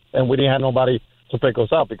 and we didn't have nobody to pick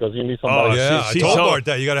us up because you need somebody. Oh yeah, I told Bart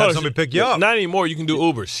that you got to have somebody pick you up. Not anymore. You can do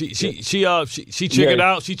Uber. She chickened out. She chickened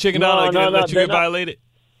out. Let you get violated.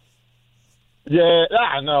 Yeah,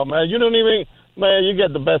 no, man. You don't even. Man, you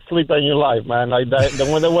get the best sleep in your life, man. Like that.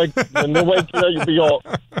 When they wake you up, you be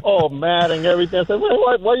all mad and everything. I said,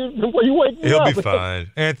 why you waking He'll up? He'll be fine,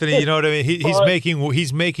 Anthony. You know what I mean?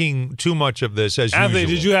 He's making too much of this as Anthony,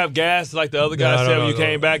 usual. did you have gas like the other guy said when you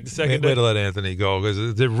came back the second day? Way to let Anthony go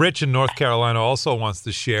because Rich in North Carolina also wants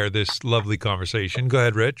to share this lovely conversation. Go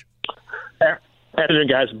ahead, Rich. How you doing,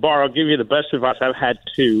 guys? Bar, I'll give you the best advice. I've had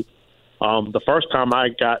 2. The first time I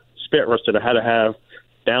got spit roasted, I had to have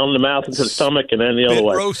down the mouth into the stomach and then the other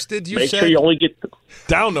way. Spit roasted, you Make said? sure you only get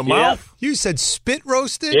down the mouth? You said spit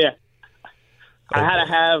roasted? Yeah. I had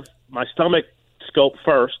to have my stomach scoped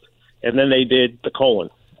first, and then they did the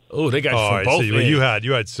colon. Oh, they got from both. So you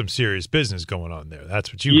had some serious business going on there.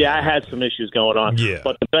 That's what you. Yeah, I had some issues going on. Yeah.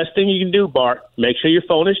 But the best thing you can do, Bart, make sure your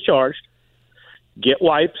phone is charged. Get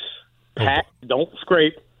wipes, pat, don't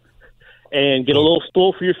scrape, and get a little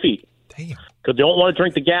stool for your feet. Damn. Because you don't want to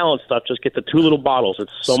drink the gallon stuff. Just get the 2 little bottles.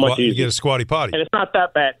 It's so much easier. You get a squatty potty. And it's not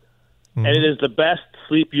that bad. Mm-hmm. And it is the best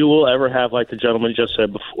sleep you will ever have, like the gentleman just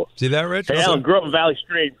said before. See that, Rich? Hey, Alan grew up in Valley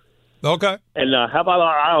Stream. Okay. And how about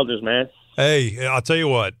our Islanders, man? Hey, I'll tell you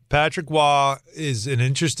what. Patrick Waugh is an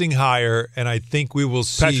interesting hire, and I think we will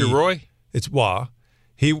see. Patrick Roy? It's Waugh.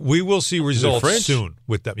 We will see results soon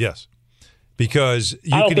with them. Yes. Because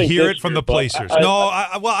you can hear it from the placers.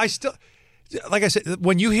 I still, like I said,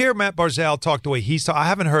 when you hear Matt Barzal talk the way he's talking, I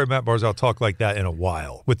haven't heard Matt Barzal talk like that in a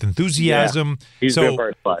while with enthusiasm. Yeah, he's so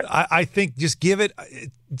very fun. I think just give it,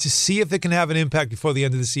 just see if they can have an impact before the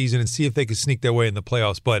end of the season and see if they can sneak their way in the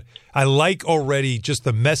playoffs. But I like already just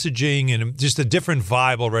the messaging and just a different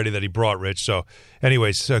vibe already that he brought, Rich. So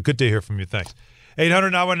anyways, good to hear from you. Thanks.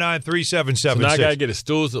 800-919-3776. So now I got to get a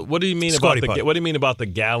stool. What do you mean about the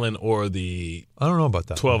gallon or the I don't know about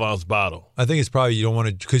that 12-ounce bottle? I think it's probably you don't want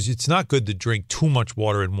to, because it's not good to drink too much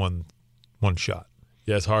water in one shot.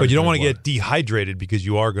 Yeah, it's hard. But you don't want to get dehydrated because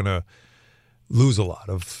you are going to lose a lot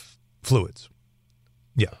of fluids.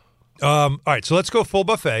 Yeah. All right, so let's go full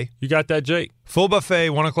buffet. You got that, Jake? Full buffet,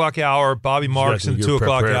 1 o'clock hour, Bobby Marks, and 2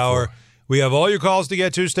 o'clock hour. We have all your calls to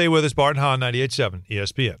get to. Stay with us. Bart and Hahn, 98.7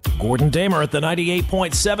 ESPN. Gordon Damer at the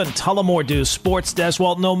 98.7 Tullamore Dew Sports Desk.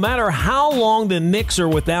 Well, no matter how long the Knicks are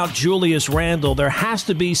without Julius Randle, there has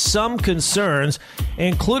to be some concerns,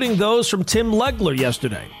 including those from Tim Legler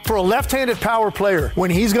yesterday. For a left-handed power player, when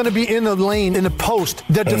he's going to be in the lane, in the post,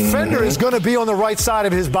 the defender is going to be on the right side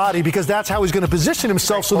of his body because that's how he's going to position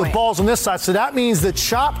himself so the ball's on this side. So that means the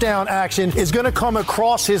chop-down action is going to come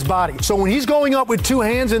across his body. So when he's going up with 2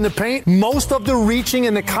 hands in the paint, most of the reaching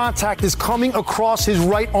and the contact is coming across his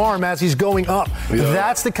right arm as he's going up. Yeah.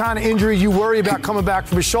 That's the kind of injury you worry about coming back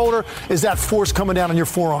from his shoulder, is that force coming down on your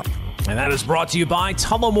forearm. And that is brought to you by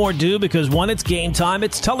Tullamore Dew, because when it's game time,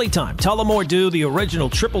 it's Tully time. Tullamore Dew, the original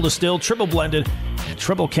triple distilled, triple blended, and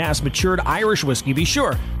triple cast matured Irish whiskey. Be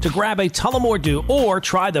sure to grab a Tullamore Dew or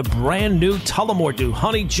try the brand new Tullamore Dew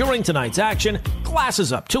Honey during tonight's action.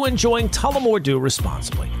 Glasses up to enjoying Tullamore Dew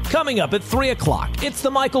responsibly. Coming up at 3 o'clock, it's the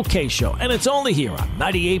Michael K. Show, and it's only here on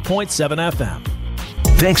 98.7 FM.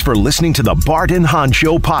 Thanks for listening to the Bart and Hahn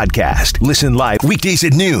Show podcast. Listen live weekdays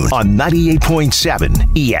at noon on 98.7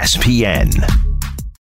 ESPN.